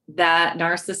person that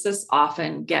narcissists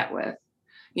often get with,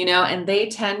 and they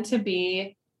tend to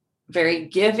be very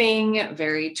giving,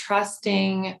 very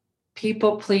trusting,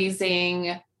 people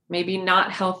pleasing, maybe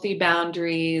not healthy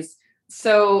boundaries.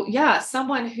 So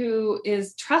someone who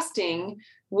is trusting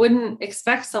wouldn't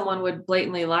expect someone would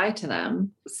blatantly lie to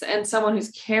them, and someone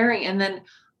who's caring. And then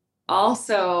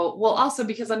also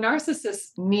because a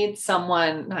narcissist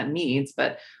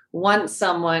wants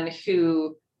someone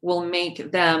who will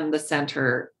make them the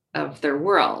center of their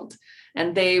world,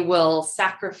 and they will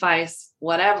sacrifice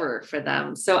whatever for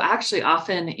them. So actually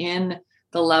often in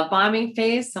the love bombing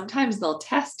phase, sometimes they'll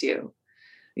test you.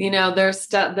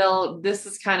 This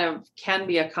is can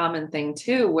be a common thing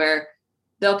too, where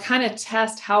they'll kind of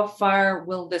test how far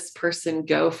will this person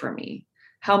go for me?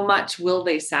 How much will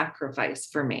they sacrifice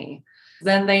for me?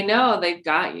 Then they know they've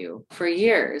got you for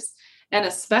years. And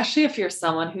especially if you're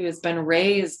someone who has been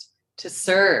raised to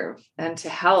serve and to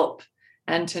help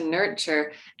and to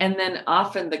nurture. And then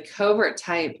often the covert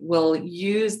type will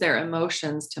use their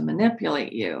emotions to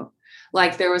manipulate you.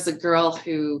 Like there was a girl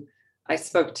who I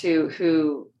spoke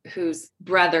to whose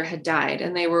brother had died,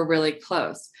 and they were really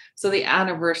close. So the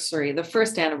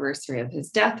first anniversary of his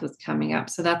death was coming up.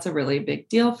 So that's a really big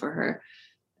deal for her.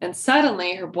 And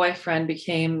suddenly her boyfriend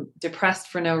became depressed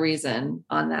for no reason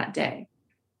on that day.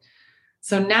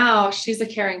 So now she's a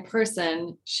caring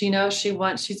person. She knows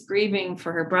she's grieving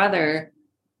for her brother,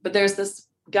 but there's this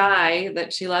guy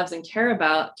that she loves and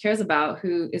cares about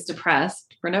who is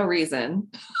depressed for no reason.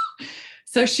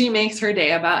 So she makes her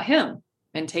day about him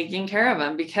and taking care of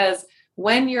him, because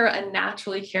when you're a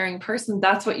naturally caring person,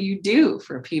 that's what you do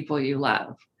for people you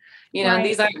love. Right.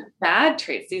 These aren't bad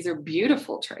traits. These are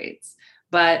beautiful traits,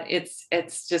 but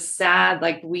it's just sad.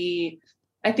 Like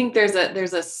I think there's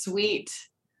a sweet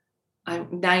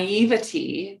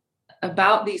naivety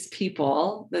about these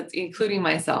people, that's including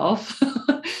myself,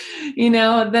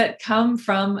 that come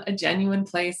from a genuine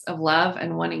place of love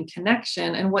and wanting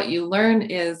connection. And what you learn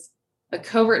is a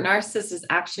covert narcissist is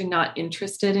actually not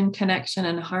interested in connection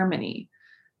and harmony.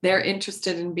 They're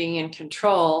interested in being in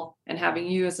control and having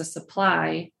you as a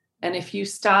supply. And if you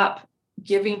stop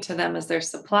giving to them as their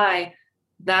supply,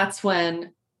 that's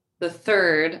when the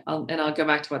third, and I'll go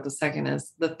back to what the second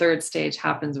is, the third stage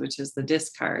happens, which is the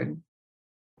discard.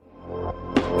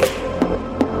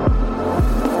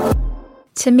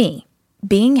 To me,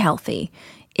 being healthy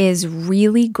is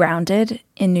really grounded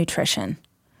in nutrition.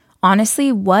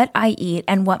 Honestly, what I eat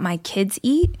and what my kids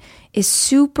eat is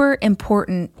super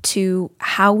important to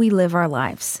how we live our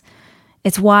lives.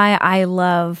 It's why I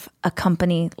love a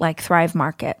company like Thrive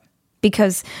Market,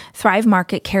 because Thrive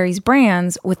Market carries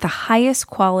brands with the highest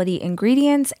quality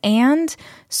ingredients and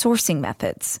sourcing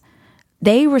methods.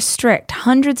 They restrict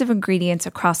hundreds of ingredients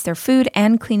across their food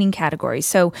and cleaning categories.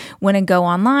 So when I go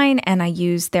online and I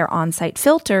use their on-site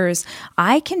filters,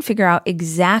 I can figure out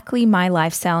exactly my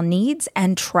lifestyle needs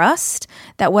and trust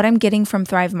that what I'm getting from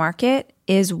Thrive Market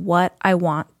is what I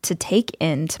want to take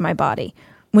into my body.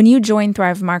 When you join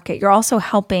Thrive Market, you're also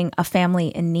helping a family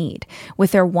in need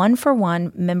with their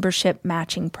 1-for-1 membership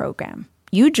matching program.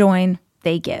 You join,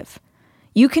 they give.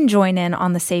 You can join in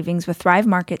on the savings with Thrive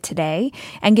Market today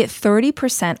and get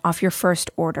 30% off your first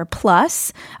order,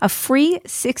 plus a free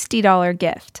 $60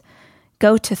 gift.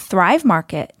 Go to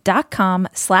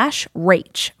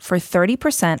thrivemarket.com/Rach for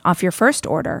 30% off your first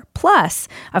order, plus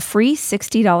a free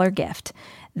 $60 gift.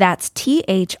 That's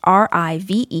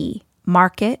THRIVE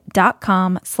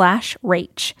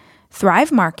market.com/Rach.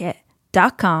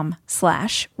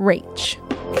 thrivemarket.com/Rach.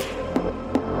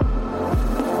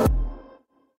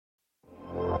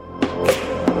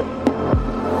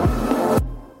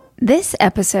 This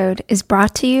episode is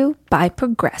brought to you by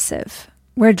Progressive,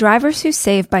 where drivers who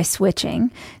save by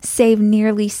switching save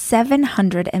nearly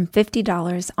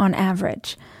 $750 on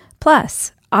average.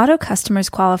 Plus, auto customers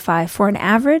qualify for an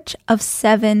average of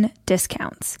 7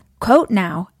 discounts. Quote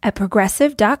now at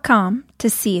progressive.com to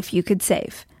see if you could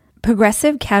save.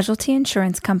 Progressive Casualty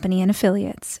Insurance Company and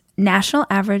Affiliates. National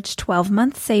average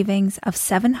 12-month savings of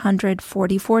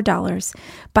 $744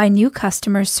 by new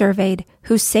customers surveyed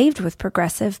who saved with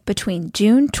Progressive between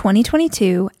June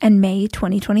 2022 and May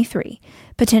 2023.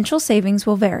 Potential savings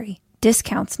will vary.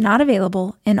 Discounts not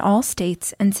available in all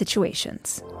states and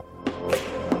situations.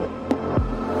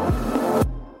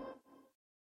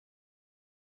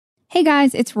 Hey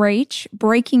guys, it's Rach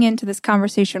breaking into this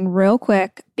conversation real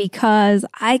quick because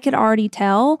I could already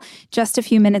tell just a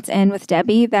few minutes in with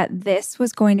Debbie that this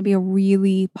was going to be a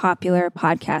really popular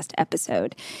podcast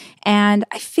episode. And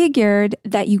I figured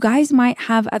that you guys might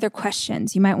have other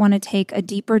questions. You might want to take a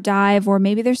deeper dive, or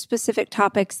maybe there's specific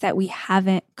topics that we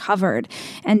haven't covered.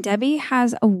 And Debbie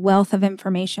has a wealth of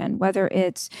information, whether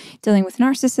it's dealing with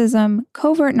narcissism,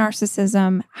 covert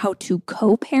narcissism, how to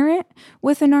co-parent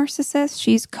with a narcissist.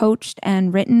 She's coached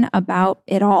and written about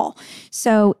it all.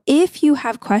 So if you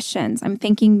have questions, I'm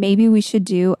thinking maybe we should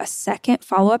do a second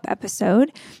follow-up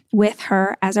episode with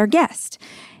her as our guest.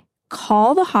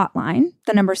 Call the hotline.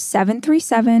 The number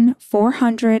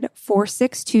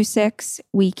 737-400-4626.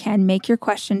 We can make your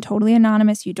question totally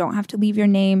anonymous. You don't have to leave your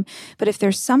name. But if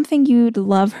there's something you'd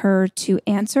love her to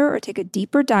answer or take a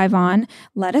deeper dive on,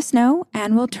 let us know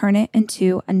and we'll turn it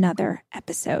into another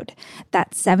episode.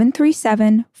 That's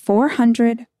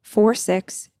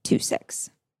 737-400-4626.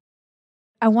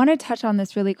 I want to touch on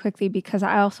this really quickly because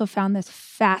I also found this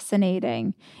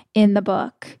fascinating in the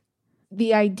book.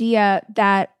 The idea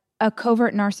that a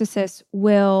covert narcissist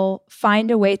will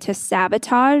find a way to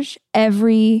sabotage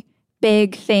every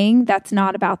big thing that's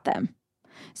not about them.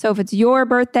 So if it's your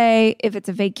birthday, if it's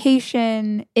a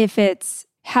vacation, if it's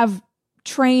have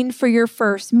trained for your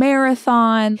first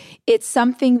marathon, it's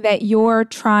something that you're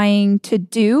trying to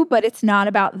do, but it's not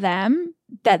about them,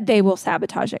 that they will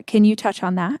sabotage it. Can you touch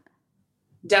on that?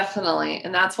 Definitely.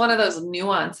 And that's one of those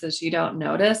nuances you don't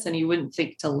notice and you wouldn't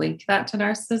think to link that to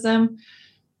narcissism.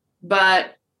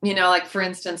 But, like for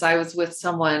instance, I was with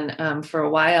someone for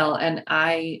a while and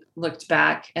I looked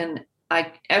back and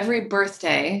every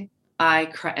birthday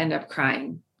I end up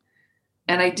crying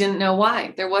and I didn't know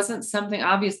why. There wasn't something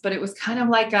obvious, but it was kind of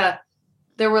like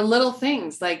there were little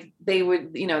things like they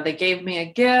would, they gave me a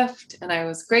gift and I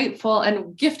was grateful,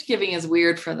 and gift giving is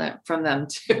weird from them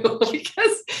too,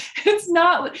 because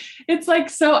it's like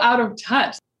so out of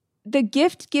touch. The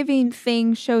gift giving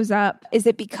thing shows up. Is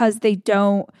it because they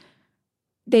don't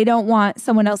want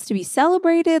someone else to be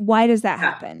celebrated? Why does that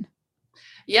happen?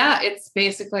 Yeah. It's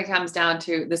basically comes down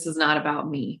to, this is not about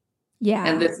me. Yeah.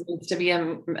 And this needs to be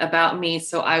about me.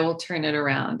 So I will turn it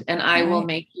around and I will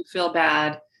make you feel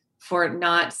bad for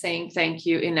not saying thank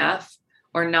you enough,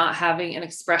 or not having an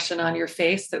expression on your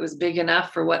face that was big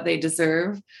enough for what they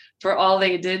deserve, for all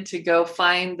they did to go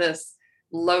find this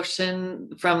lotion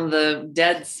from the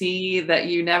Dead Sea that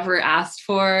you never asked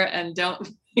for and don't,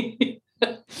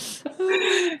 but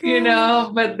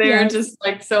they're just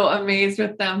like so amazed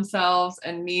with themselves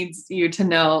and needs you to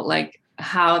know like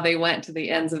how they went to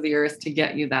the ends of the earth to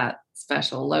get you that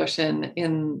special lotion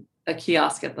in a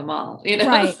kiosk at the mall,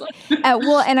 Right.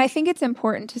 And I think it's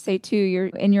important to say too,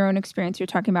 in your own experience, you're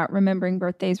talking about remembering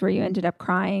birthdays where you ended up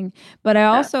crying. But I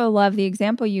also love the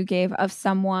example you gave of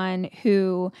someone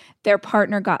who their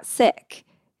partner got sick.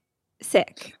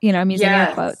 sick, I'm using air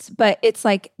Yes. quotes, but it's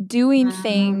like doing Mhm.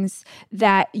 things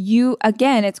that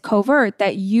again, it's covert,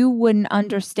 that you wouldn't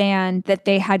understand that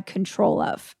they had control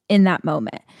of in that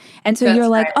moment. And so you're That's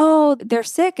like, right. oh, they're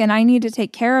sick and I need to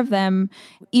take care of them,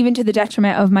 even to the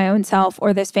detriment of my own self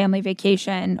or this family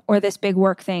vacation or this big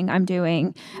work thing I'm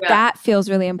doing. Yeah. That feels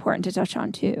really important to touch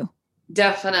on too.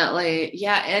 Definitely.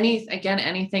 Yeah.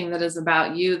 Anything that is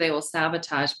about you, they will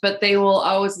sabotage, but they will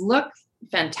always look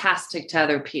fantastic to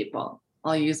other people.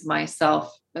 I'll use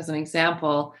myself as an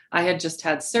example. I had just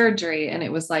had surgery, and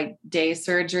it was like day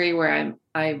surgery where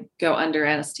I go under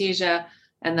anesthesia,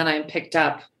 and then I'm picked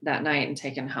up that night and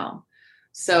taken home.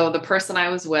 So the person I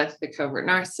was with, the covert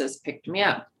narcissist, picked me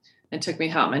up and took me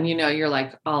home. And you're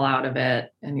like all out of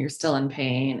it, and you're still in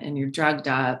pain, and you're drugged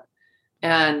up.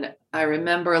 And I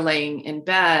remember laying in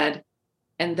bed,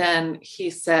 and then he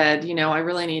said, I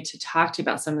really need to talk to you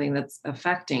about something that's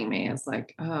affecting me. I was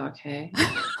like, oh, okay.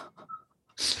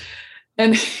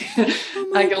 And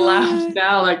I can laugh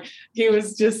now. Like, he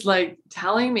was just like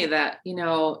telling me that,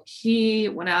 he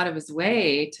went out of his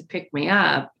way to pick me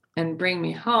up and bring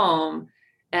me home.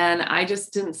 And I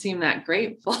just didn't seem that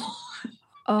grateful.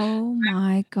 Oh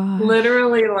my God.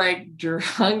 Literally like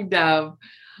drugged up.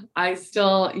 I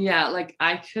still, like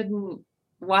I couldn't,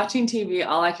 watching TV,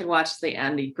 all I could watch is the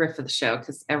Andy Griffith show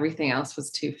because everything else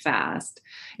was too fast.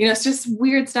 It's just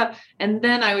weird stuff. And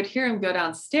then I would hear him go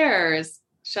downstairs,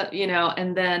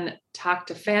 and then talk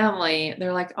to family.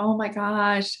 They're like, oh my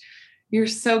gosh, you're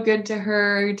so good to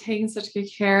her. You're taking such good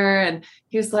care. And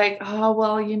he was like, oh,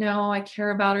 well, I care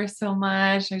about her so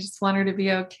much. I just want her to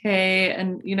be okay.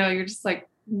 And, you're just like,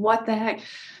 what the heck?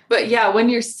 But yeah, when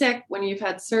you're sick, when you've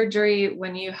had surgery,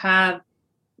 when you have,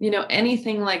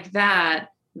 anything like that,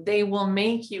 they will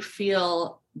make you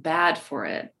feel bad for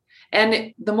it.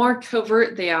 And the more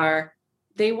covert they are,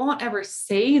 they won't ever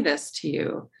say this to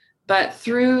you, but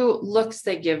through looks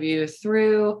they give you,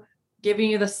 through giving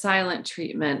you the silent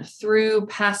treatment, through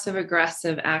passive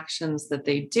aggressive actions that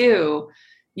they do,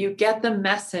 you get the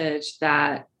message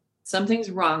that something's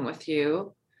wrong with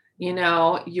you.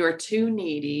 You're too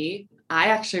needy. I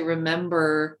actually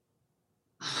remember,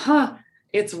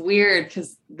 it's weird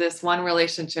because this one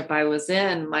relationship I was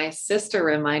in, my sister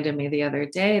reminded me the other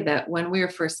day that when we were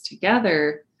first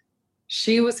together,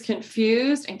 she was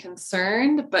confused and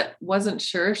concerned, but wasn't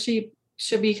sure if she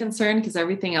should be concerned because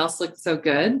everything else looked so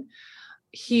good.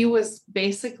 He was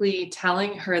basically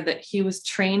telling her that he was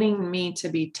training me to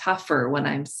be tougher when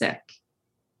I'm sick.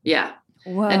 Yeah.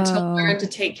 Whoa. And to learn to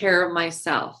take care of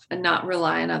myself and not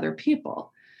rely on other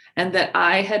people. And that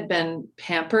I had been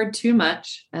pampered too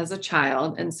much as a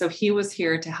child. And so he was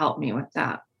here to help me with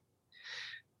that.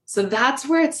 So that's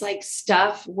where it's like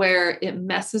stuff where it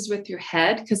messes with your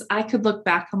head. Because I could look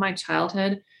back on my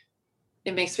childhood.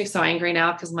 It makes me so angry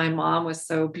now because my mom was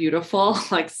so beautiful,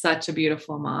 like such a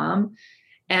beautiful mom.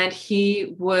 And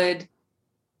he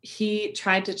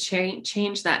tried to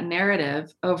change that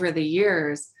narrative over the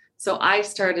years. So I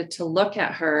started to look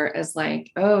at her as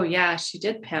like, oh yeah, she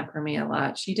did pamper me a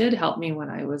lot. She did help me when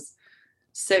I was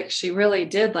sick. She really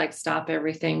did like stop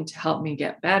everything to help me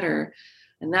get better.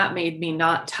 And that made me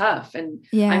not tough. And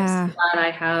I'm so glad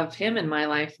I have him in my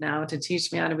life now to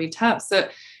teach me how to be tough. So,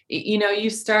 you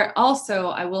start also,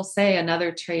 I will say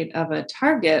another trait of a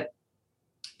target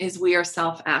is we are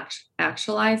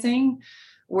self-actualizing.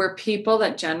 We're people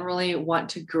that generally want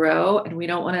to grow and we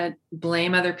don't want to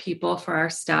blame other people for our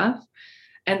stuff.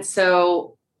 And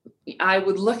so I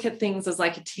would look at things as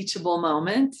like a teachable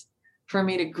moment for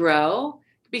me to grow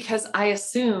because I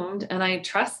assumed and I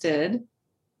trusted,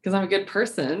 because I'm a good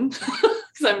person,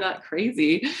 because I'm not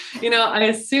crazy. I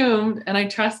assumed and I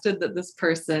trusted that this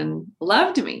person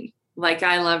loved me like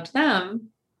I loved them.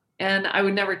 And I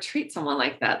would never treat someone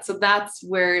like that. So that's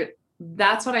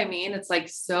what I mean. It's like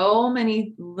so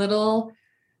many little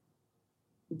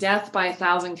death by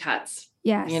 1,000 cuts,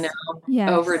 yes.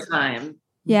 Over time.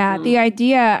 Yeah. Mm-hmm. The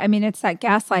idea, it's that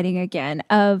gaslighting again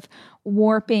of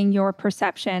warping your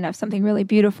perception of something really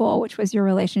beautiful, which was your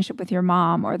relationship with your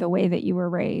mom or the way that you were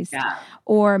raised,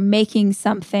 or making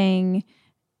something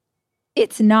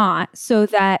it's not, so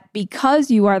that because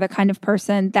you are the kind of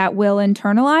person that will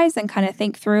internalize and kind of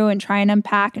think through and try and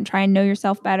unpack and try and know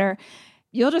yourself better,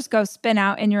 you'll just go spin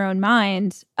out in your own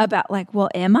mind about like, well,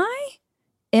 am I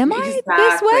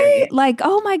this way? Like,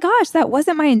 oh my gosh, that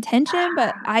wasn't my intention,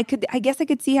 but I guess I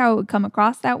could see how it would come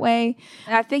across that way.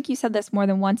 And I think you said this more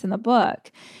than once in the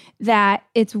book, that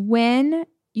it's when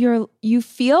you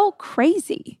feel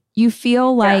crazy. You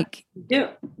feel like,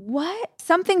 what?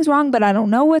 Something's wrong, but I don't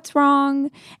know what's wrong.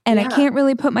 And I can't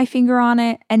really put my finger on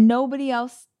it. And nobody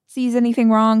else sees anything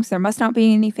wrong. So there must not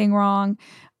be anything wrong.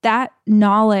 that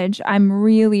knowledge, I'm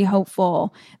really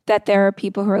hopeful that there are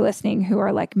people who are listening who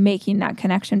are like making that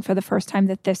connection for the first time,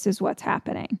 that this is what's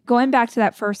happening. Going back to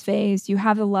that first phase, you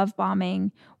have the love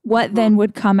bombing. What then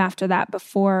would come after that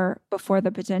before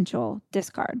the potential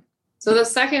discard? So the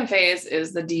second phase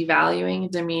is the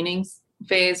devaluing, demeaning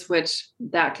phase, which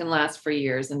that can last for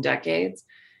years and decades.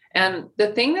 And the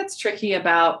thing that's tricky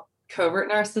about covert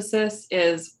narcissists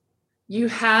is you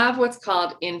have what's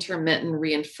called intermittent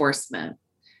reinforcement.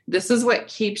 This is what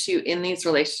keeps you in these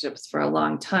relationships for a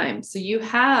long time. So you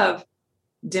have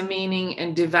demeaning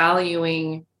and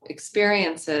devaluing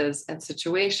experiences and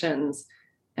situations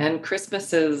and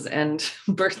Christmases and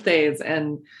birthdays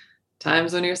and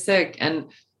times when you're sick. And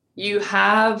you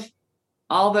have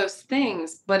all those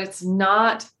things, but it's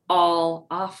not all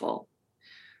awful.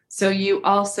 So you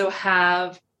also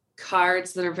have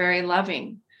cards that are very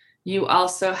loving. You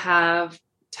also have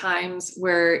times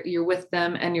where you're with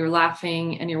them and you're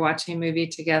laughing and you're watching a movie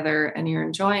together and you're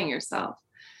enjoying yourself.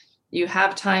 You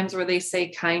have times where they say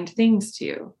kind things to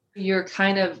you. You're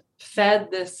kind of fed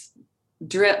this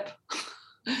drip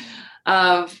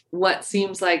of what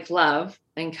seems like love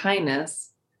and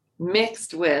kindness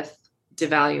mixed with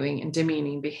devaluing and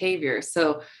demeaning behavior.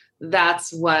 So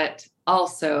that's what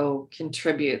also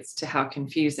contributes to how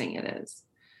confusing it is,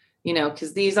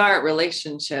 because these aren't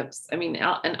relationships. I mean,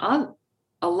 and on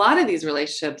a lot of these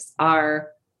relationships are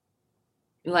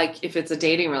like, if it's a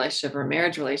dating relationship or a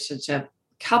marriage relationship,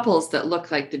 couples that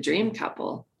look like the dream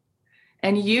couple.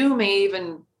 And you may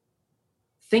even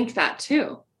think that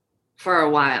too for a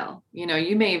while.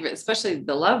 You may, especially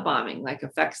the love bombing, like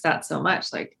affects that so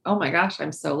much, like, oh my gosh,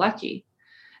 I'm so lucky.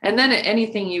 And then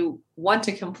anything you want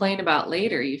to complain about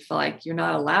later, you feel like you're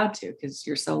not allowed to because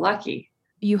you're so lucky.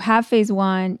 You have phase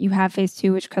 1, you have phase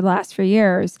 2, which could last for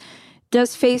years.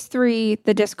 Does phase 3,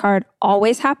 the discard,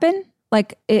 always happen?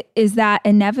 Like, is that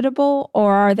inevitable,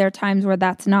 or are there times where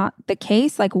that's not the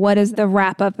case? Like, what does the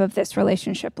wrap up of this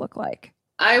relationship look like?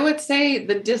 I would say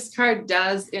the discard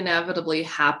does inevitably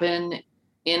happen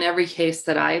in every case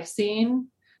that I've seen.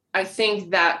 I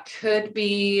think that could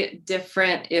be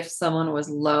different if someone was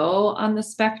low on the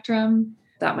spectrum.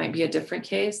 That might be a different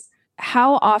case.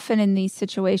 How often in these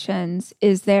situations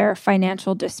is there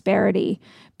financial disparity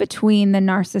between the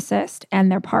narcissist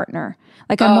and their partner?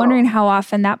 Like, I'm wondering how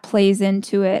often that plays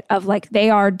into it, of like, they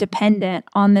are dependent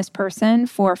on this person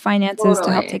for finances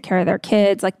to help take care of their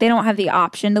kids. Like, they don't have the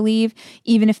option to leave,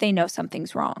 even if they know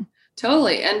something's wrong.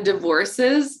 Totally. And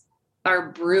divorces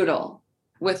are brutal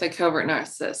with a covert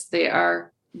narcissist. They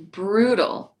are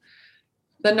brutal.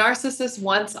 The narcissist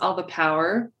wants all the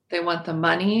power. They want the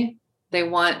money. They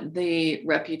want the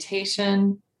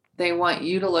reputation. They want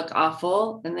you to look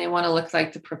awful, and they want to look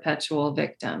like the perpetual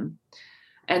victim.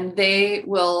 And they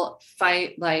will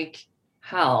fight like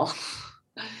hell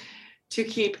to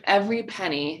keep every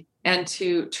penny and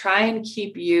to try and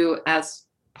keep you as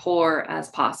poor as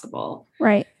possible.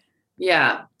 Right.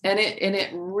 Yeah. And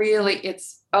it really,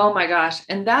 it's, oh my gosh.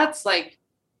 And that's like,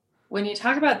 when you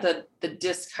talk about the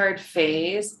discard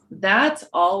phase, that's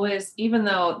always, even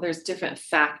though there's different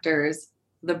factors,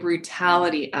 the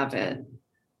brutality of it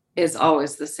is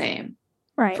always the same.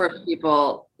 Right. For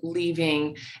people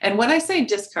leaving. And when I say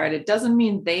discard, it doesn't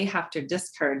mean they have to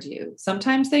discard you.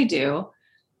 Sometimes they do,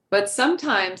 but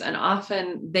sometimes and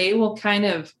often they will kind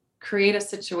of create a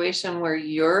situation where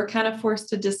you're kind of forced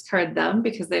to discard them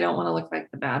because they don't want to look like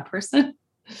the bad person.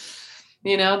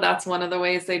 That's one of the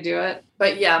ways they do it.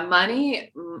 But yeah,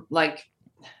 money, like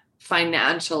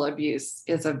financial abuse,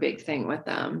 is a big thing with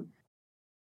them.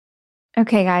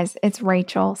 Okay, guys, it's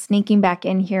Rachel sneaking back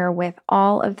in here with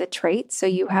all of the traits, so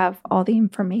you have all the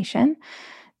information.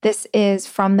 This is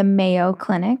from the Mayo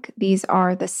Clinic. These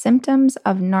are the symptoms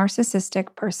of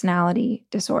narcissistic personality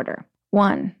disorder.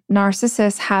 1,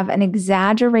 narcissists have an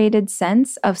exaggerated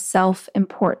sense of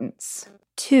self-importance.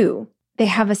 2, they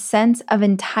have a sense of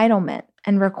entitlement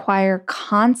and require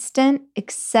constant,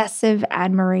 excessive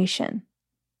admiration.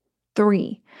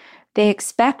 3, they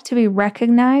expect to be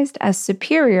recognized as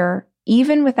superior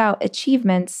even without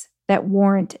achievements that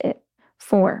warrant it.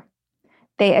 4,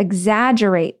 they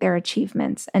exaggerate their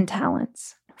achievements and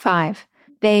talents. 5,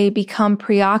 they become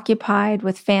preoccupied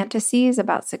with fantasies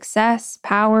about success,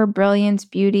 power, brilliance,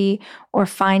 beauty, or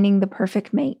finding the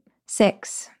perfect mate.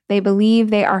 6, they believe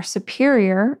they are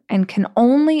superior and can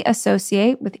only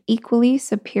associate with equally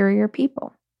superior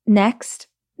people. Next,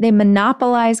 they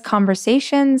monopolize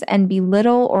conversations and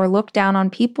belittle or look down on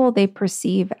people they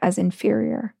perceive as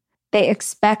inferior. They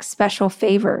expect special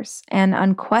favors and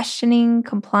unquestioning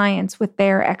compliance with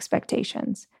their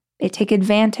expectations. They take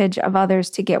advantage of others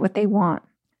to get what they want.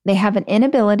 They have an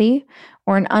inability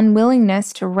or an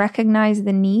unwillingness to recognize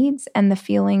the needs and the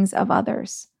feelings of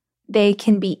others. They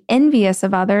can be envious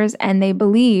of others, and they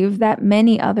believe that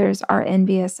many others are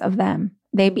envious of them.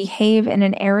 They behave in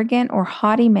an arrogant or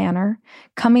haughty manner,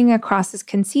 coming across as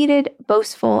conceited,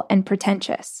 boastful, and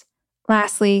pretentious.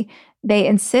 Lastly, they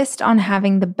insist on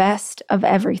having the best of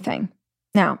everything.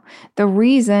 Now, the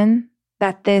reason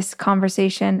that this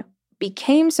conversation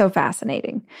became so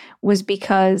fascinating was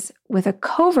because with a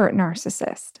covert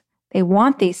narcissist, they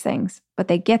want these things, but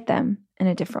they get them in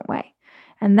a different way.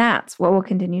 And that's what we'll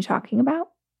continue talking about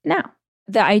now.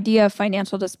 The idea of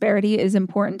financial disparity is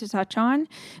important to touch on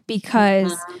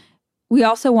because we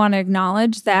also want to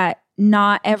acknowledge that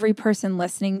not every person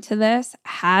listening to this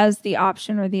has the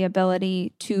option or the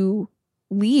ability to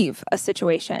leave a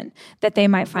situation that they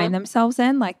might find themselves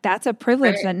in. Like, that's a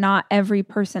privilege that not every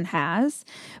person has.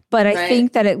 But I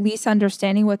think that at least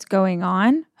understanding what's going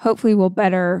on, hopefully will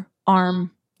better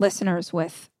arm listeners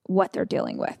with what they're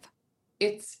dealing with.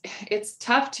 It's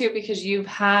tough too, because you've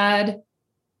had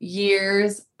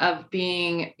years of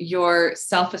being your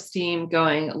self-esteem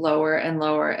going lower and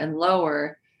lower and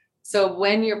lower. So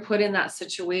when you're put in that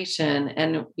situation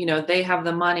and, you know, they have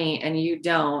the money and you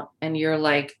don't, and you're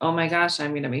like, oh my gosh,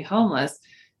 I'm going to be homeless.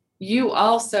 You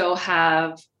also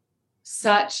have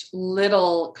such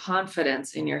little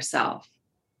confidence in yourself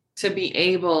to be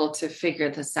able to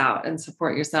figure this out and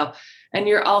support yourself. And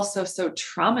you're also so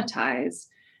traumatized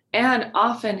and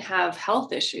often have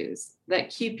health issues that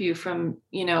keep you from,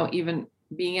 you know, even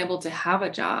being able to have a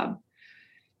job.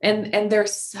 And they're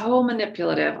so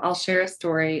manipulative. I'll share a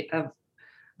story of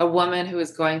a woman who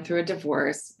is going through a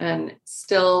divorce, and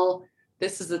still,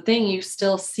 this is the thing, you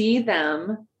still see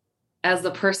them as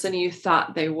the person you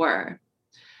thought they were.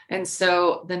 And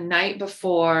so the night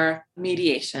before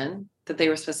mediation that they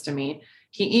were supposed to meet,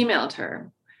 he emailed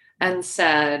her and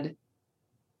said,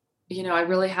 you know, I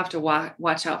really have to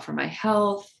watch out for my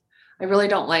health. I really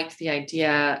don't like the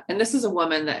idea. And this is a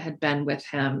woman that had been with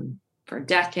him for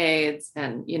decades.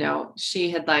 And, you know,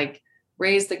 she had like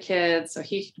raised the kids so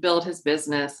he could build his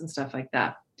business and stuff like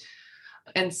that.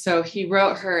 And so he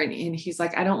wrote her and he's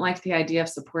like, I don't like the idea of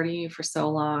supporting you for so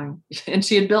long. And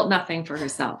she had built nothing for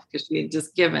herself because she had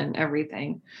just given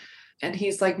everything. And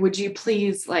he's like, would you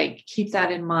please like keep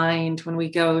that in mind when we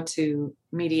go to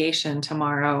mediation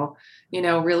tomorrow, you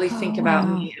know, really think about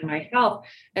me and my health.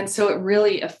 And so it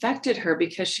really affected her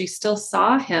because she still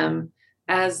saw him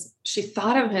as, she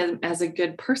thought of him as a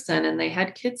good person, and they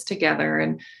had kids together,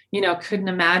 and, you know, couldn't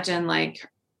imagine like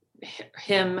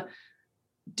him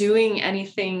doing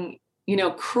anything, you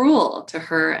know, cruel to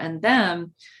her and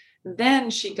them. Then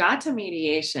she got to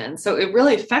mediation. So it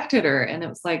really affected her. And it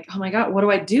was like, oh my God, what do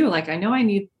I do? Like, I know I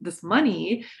need this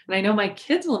money, and I know my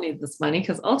kids will need this money,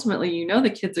 because ultimately, you know, the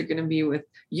kids are going to be with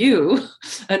you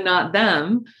and not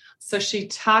them. So she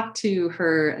talked to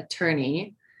her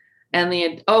attorney, and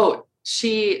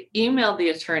she emailed the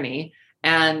attorney,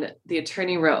 and the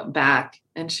attorney wrote back,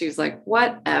 and she was like,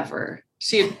 whatever.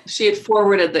 She had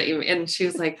forwarded and she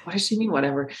was like, what does she mean?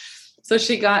 Whatever. So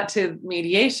she got to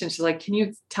mediation. She's like, can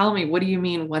you tell me, what do you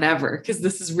mean, whatever? Because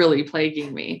this is really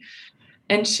plaguing me.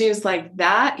 And she was like,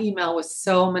 that email was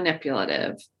so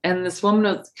manipulative. And this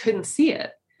woman couldn't see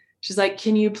it. She's like,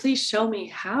 can you please show me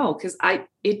how? Because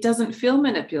it doesn't feel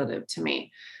manipulative to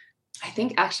me. I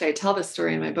think actually I tell this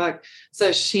story in my book.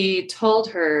 So she told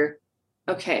her,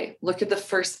 okay, look at the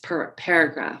first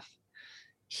paragraph.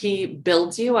 He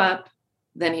builds you up,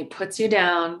 then he puts you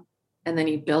down, and then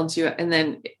he builds you up. And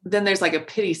then there's like a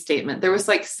pity statement. There was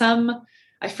like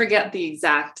I forget the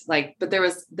exact, but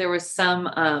there was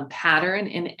some pattern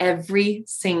in every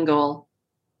single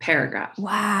paragraph.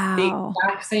 Wow. The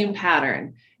exact same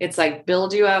pattern. It's like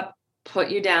build you up, put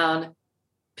you down,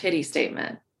 pity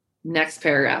statement. Next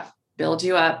paragraph, build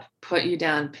you up, put you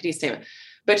down, pity statement.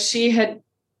 But she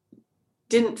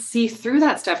didn't see through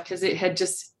that stuff because it had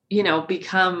just, you know,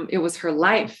 it was her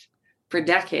life for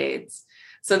decades.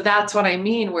 So that's what I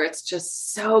mean, where it's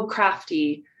just so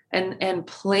crafty and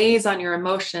plays on your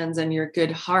emotions and your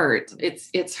good heart.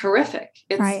 It's horrific.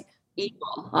 It's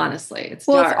evil, honestly. It's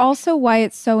dark. It's also why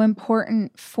it's so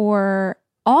important for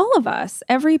all of us,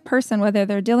 every person, whether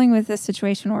they're dealing with this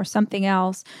situation or something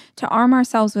else, to arm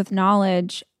ourselves with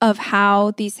knowledge of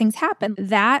how these things happen.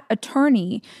 That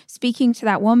attorney speaking to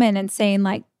that woman and saying,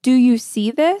 like, do you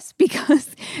see this?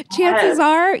 Because chances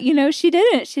are, you know, she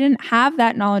didn't have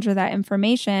that knowledge or that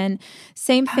information.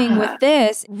 Same thing with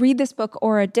this, read this book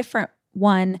or a different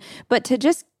one, but to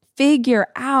just figure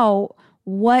out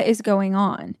what is going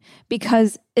on.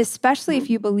 Because especially if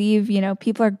you believe, you know,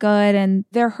 people are good and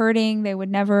they're hurting, they would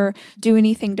never do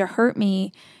anything to hurt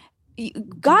me.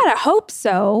 gotta hope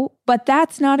so, but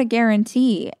that's not a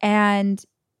guarantee. And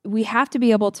we have to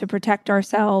be able to protect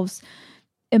ourselves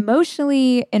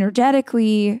emotionally,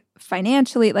 energetically,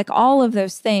 financially, like all of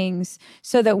those things,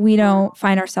 so that we don't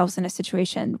find ourselves in a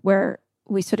situation where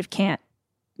we sort of can't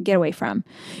get away from.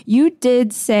 You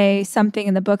did say something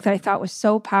in the book that I thought was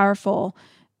so powerful.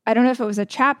 I don't know if it was a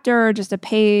chapter or just a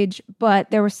page, but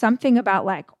there was something about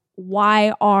like,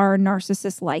 why are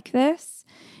narcissists like this?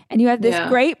 And you had this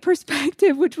great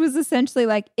perspective, which was essentially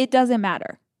like, it doesn't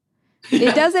matter.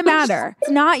 It doesn't matter. It's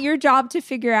not your job to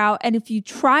figure out. And if you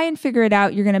try and figure it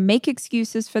out, you're going to make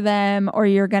excuses for them or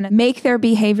you're going to make their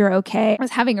behavior okay. I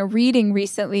was having a reading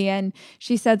recently and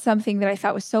she said something that I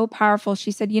thought was so powerful.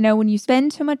 She said, when you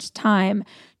spend too much time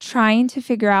trying to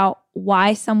figure out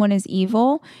why someone is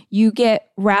evil, you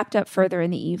get wrapped up further in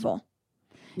the evil.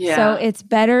 Yeah. So it's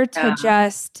better to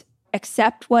just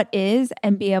accept what is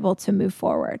and be able to move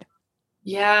forward.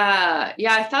 Yeah.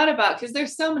 I thought about, because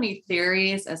there's so many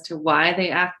theories as to why they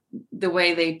act the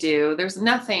way they do. There's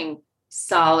nothing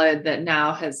solid that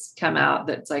now has come out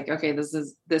that's like, okay, this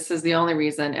is the only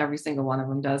reason every single one of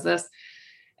them does this.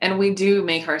 And we do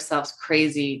make ourselves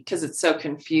crazy because it's so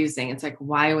confusing. It's like,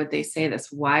 why would they say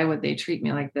this? Why would they treat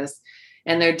me like this?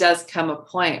 And there does come a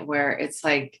point where it's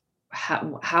like,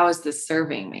 how is this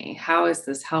serving me? How is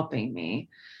this helping me?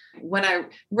 When I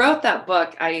wrote that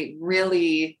book, I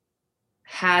really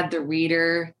had the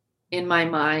reader in my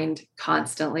mind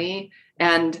constantly.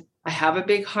 And I have a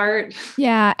big heart.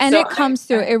 Yeah. And so it comes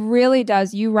through. It really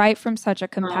does. You write from such a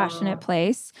compassionate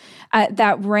place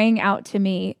that rang out to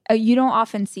me. You don't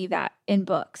often see that in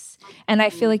books. And I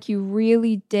feel like you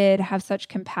really did have such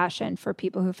compassion for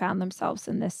people who found themselves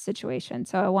in this situation.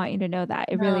 So I want you to know that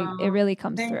it really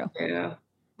comes through.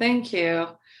 Thank you.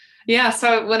 Yeah.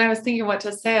 So when I was thinking what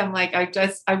to say, I'm like,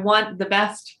 I want the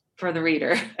best for the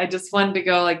reader. I just wanted to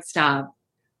go like, stop.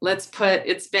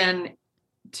 It's been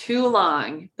too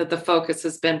long that the focus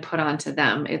has been put onto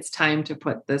them. It's time to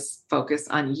put this focus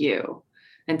on you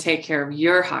and take care of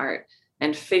your heart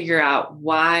and figure out,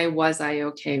 why was I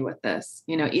okay with this?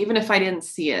 Even if I didn't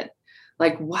see it,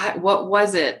 like what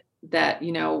was it that,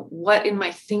 what in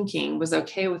my thinking was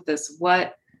okay with this?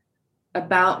 What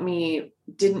about me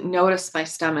didn't notice my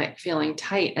stomach feeling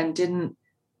tight and didn't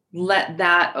let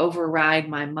that override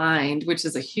my mind, which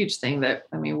is a huge thing that,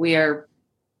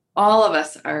 all of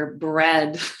us are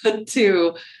bred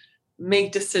to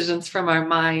make decisions from our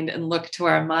mind and look to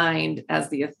our mind as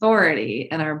the authority,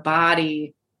 and our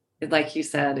body, like you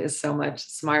said, is so much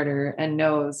smarter and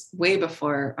knows way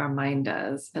before our mind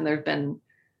does. And there've been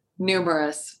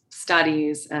numerous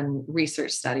studies and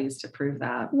research studies to prove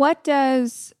that.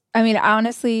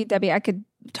 Honestly, Debbie, I could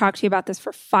talk to you about this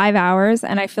for 5 hours,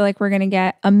 and I feel like we're going to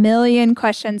get a million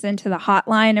questions into the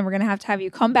hotline, and we're going to have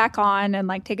you come back on and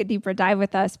like take a deeper dive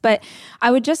with us. But I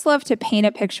would just love to paint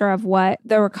a picture of what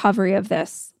the recovery of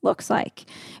this looks like,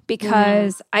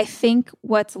 because I think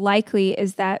what's likely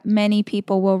is that many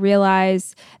people will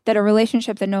realize that a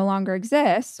relationship that no longer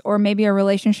exists, or maybe a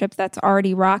relationship that's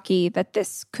already rocky, that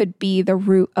this could be the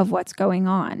root of what's going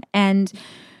on. And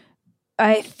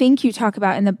I think you talk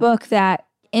about in the book that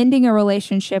ending a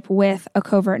relationship with a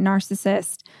covert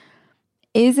narcissist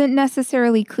isn't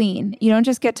necessarily clean. You don't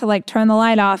just get to like turn the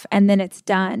light off and then it's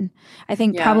done. I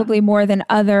think probably more than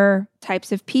other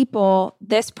types of people,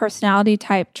 this personality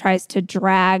type tries to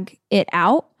drag it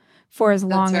out for as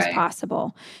long as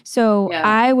possible. So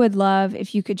I would love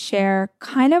if you could share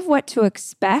kind of what to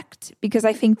expect, because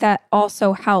I think that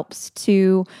also helps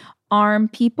to arm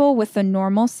people with the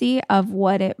normalcy of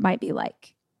what it might be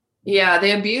like. Yeah,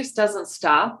 the abuse doesn't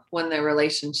stop when the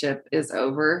relationship is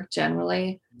over,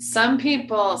 generally. Some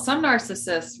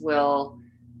narcissists will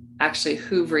actually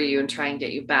hoover you and try and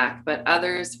get you back, but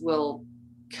others will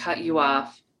cut you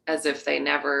off as if they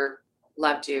never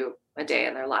loved you a day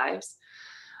in their lives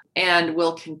and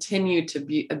will continue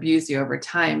to abuse you over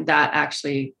time. That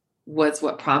actually was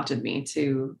what prompted me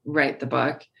to write the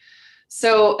book.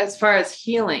 So as far as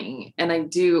healing, and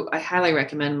I highly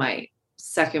recommend my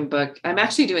second book. I'm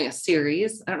actually doing a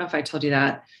series. I don't know if I told you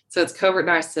that. So it's Covert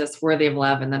Narcissists, Worthy of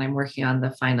Love. And then I'm working on the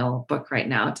final book right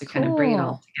now to kind of bring it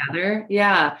all together.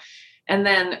 Yeah. And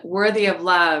then Worthy of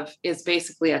Love is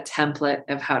basically a template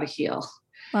of how to heal.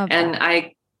 And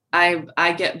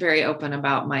I get very open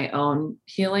about my own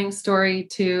healing story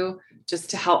too, just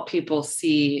to help people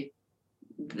see,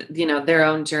 their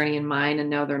own journey and mine and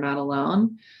know they're not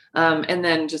alone. And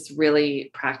then just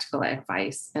really practical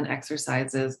advice and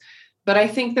exercises. But I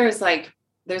think there's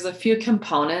a few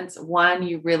components. One,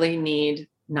 you really need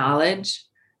knowledge.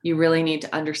 You really need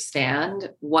to understand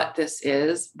what this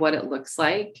is, what it looks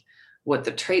like. what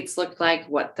the traits look like,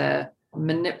 what the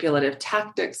manipulative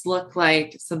tactics look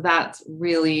like. So that's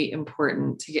really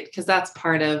important to get, because that's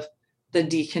part of the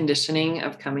deconditioning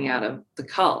of coming out of the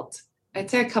cult. I'd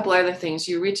say a couple other things.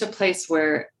 You reach a place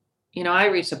where, I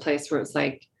reached a place where it's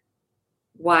like,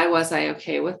 why was I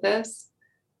okay with this?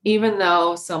 Even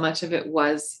though so much of it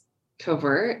was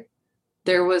covert,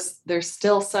 there's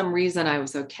still some reason I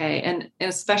was okay. And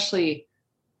especially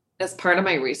as part of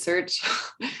my research,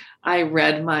 I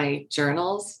read my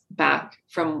journals back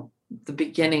from the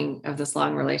beginning of this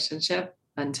long relationship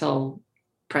until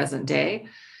present day.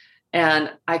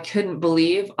 And I couldn't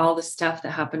believe all the stuff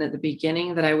that happened at the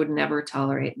beginning that I would never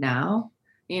tolerate now,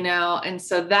 and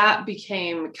so that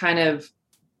became kind of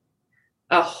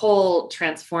a whole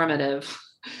transformative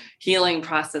healing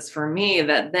process for me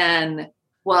that then,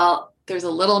 well, there's a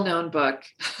little known book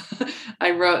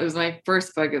I wrote. It was my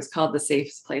first book. It was called The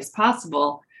Safest Place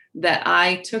Possible, that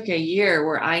I took a year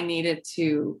where I needed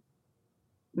to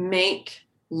make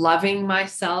loving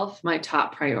myself my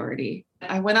top priority.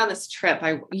 I went on this trip.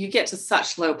 You get to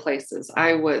such low places.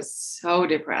 I was so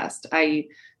depressed. I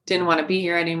didn't want to be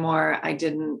here anymore.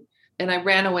 And I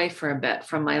ran away for a bit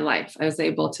from my life. I was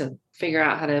able to figure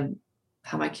out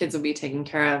how my kids would be taken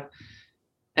care of.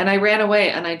 And I ran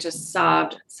away and I just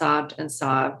sobbed. And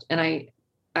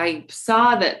I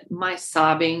saw that my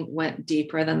sobbing went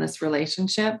deeper than this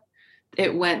relationship.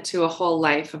 It went to a whole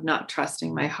life of not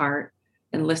trusting my heart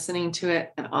and listening to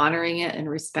it and honoring it and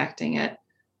respecting it.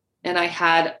 And I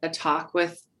had a talk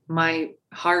with my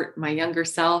heart, my younger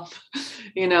self,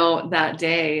 that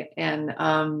day. And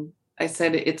I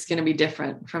said, it's going to be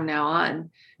different from now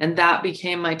on. And that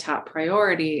became my top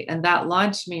priority. And that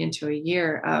launched me into a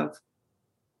year of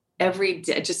every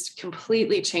day, just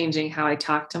completely changing how I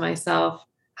talk to myself,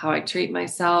 how I treat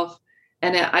myself.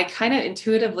 And I kind of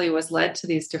intuitively was led to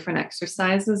these different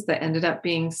exercises that ended up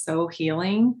being so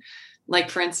healing. Like,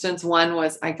 for instance, one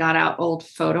was I got out old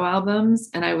photo albums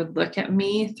and I would look at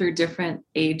me through different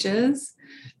ages,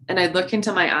 and I'd look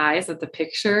into my eyes at the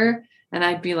picture and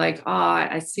I'd be like, oh,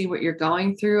 I see what you're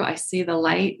going through. I see the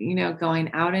light,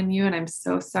 going out in you. And I'm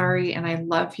so sorry. And I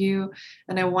love you.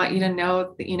 And I want you to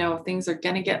know that, things are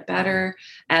going to get better.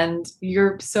 And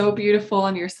you're so beautiful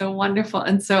and you're so wonderful.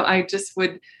 And so I just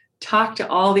would talk to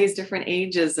all these different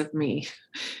ages of me,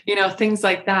 things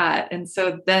like that. And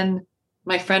so then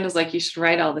my friend was like, you should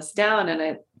write all this down.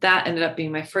 And that ended up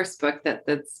being my first book.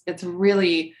 It's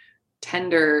really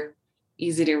tender,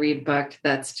 easy to read book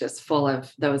that's just full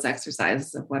of those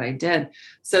exercises of what I did.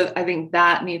 So I think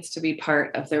that needs to be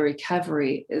part of the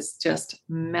recovery, is just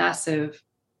massive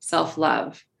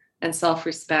self-love and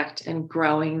self-respect and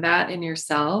growing that in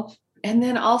yourself. And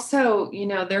then also,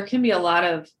 there can be a lot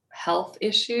of health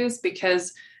issues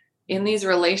because in these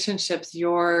relationships,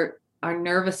 our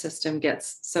nervous system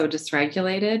gets so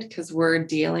dysregulated because we're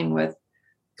dealing with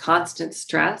constant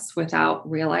stress without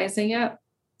realizing it.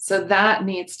 So that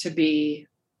needs to be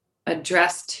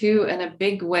addressed too in a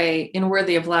big way. In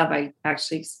Worthy of Love, I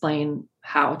actually explain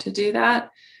how to do that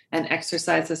and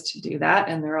exercises to do that.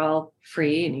 And they're all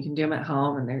free and you can do them at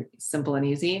home and they're simple and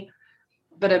easy.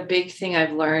 But a big thing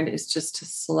I've learned is just to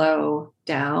slow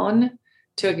down,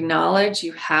 to acknowledge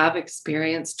you have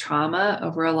experienced trauma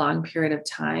over a long period of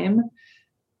time,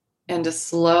 and to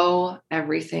slow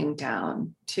everything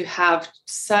down, to have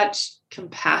such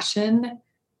compassion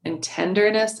and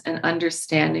tenderness and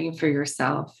understanding for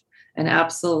yourself, and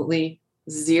absolutely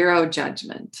zero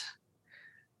judgment,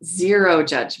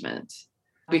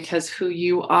 because who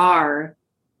you are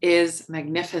is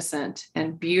magnificent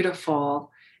and beautiful.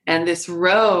 And this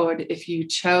road, if you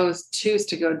choose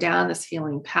to go down this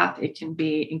healing path, it can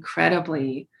be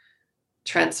incredibly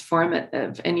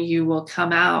transformative, and you will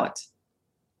come out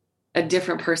a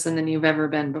different person than you've ever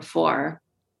been before.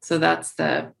 So that's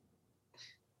the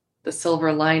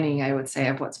silver lining, I would say,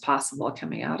 of what's possible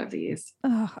coming out of these.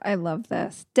 Oh, I love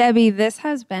this. Debbie, this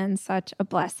has been such a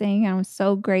blessing. I'm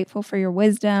so grateful for your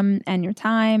wisdom and your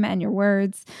time and your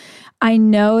words. I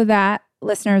know that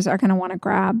listeners are going to want to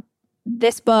grab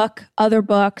this book, other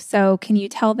books. So can you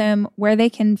tell them where they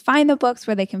can find the books,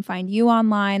 where they can find you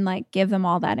online, give them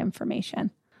all that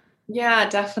information? Yeah,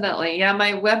 definitely. Yeah,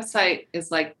 my website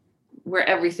is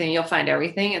where you'll find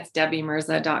everything. It's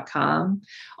debbiemirza.com.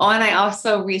 Oh, and I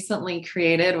also recently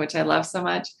created, which I love so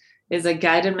much, is a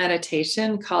guided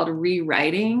meditation called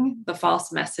Rewriting the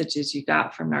False Messages You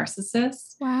Got from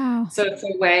Narcissists. Wow. So it's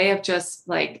a way of just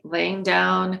laying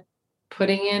down,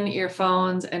 putting in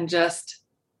earphones, and just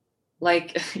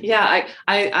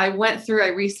I went through, I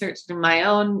researched my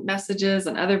own messages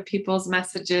and other people's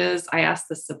messages. I asked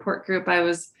the support group I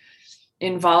was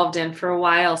involved in for a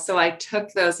while. So I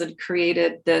took those and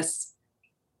created this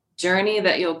journey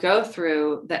that you'll go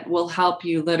through that will help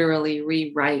you literally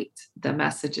rewrite the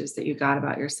messages that you got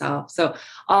about yourself. So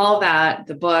all that,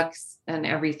 the books and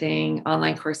everything,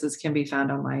 online courses can be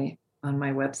found on my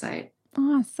website.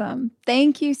 Awesome.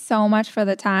 Thank you so much for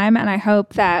the time. And I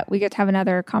hope that we get to have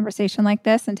another conversation like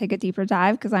this and take a deeper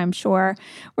dive, because I'm sure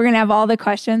we're going to have all the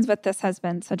questions, but this has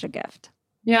been such a gift.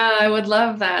 Yeah, I would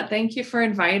love that. Thank you for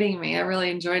inviting me. I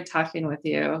really enjoyed talking with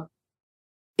you.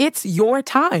 It's your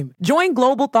time. Join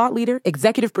global thought leader,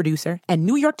 executive producer, and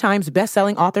New York Times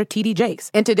bestselling author T.D. Jakes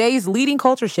and today's leading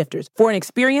culture shifters for an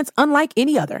experience unlike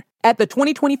any other. At the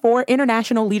 2024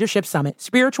 International Leadership Summit,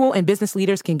 spiritual and business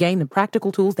leaders can gain the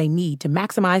practical tools they need to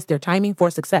maximize their timing for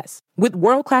success. With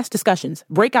world-class discussions,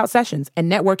 breakout sessions,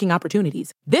 and networking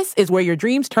opportunities, this is where your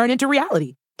dreams turn into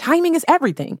reality. Timing is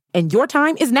everything, and your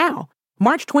time is now.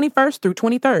 March 21st through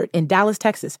 23rd in Dallas,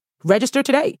 Texas. Register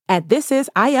today at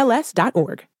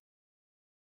thisisils.org.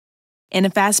 In a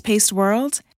fast-paced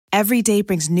world, every day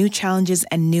brings new challenges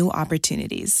and new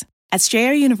opportunities. At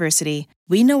Strayer University,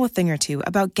 we know a thing or two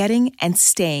about getting and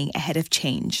staying ahead of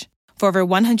change. For over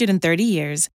 130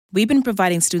 years, we've been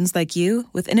providing students like you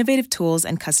with innovative tools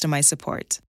and customized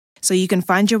support, so you can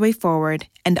find your way forward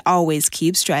and always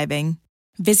keep striving.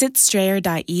 Visit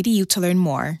strayer.edu to learn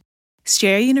more.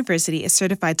 Strayer University is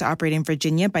certified to operate in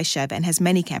Virginia by Chev and has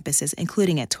many campuses,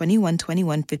 including at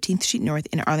 2121 15th Street North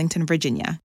in Arlington,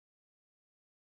 Virginia.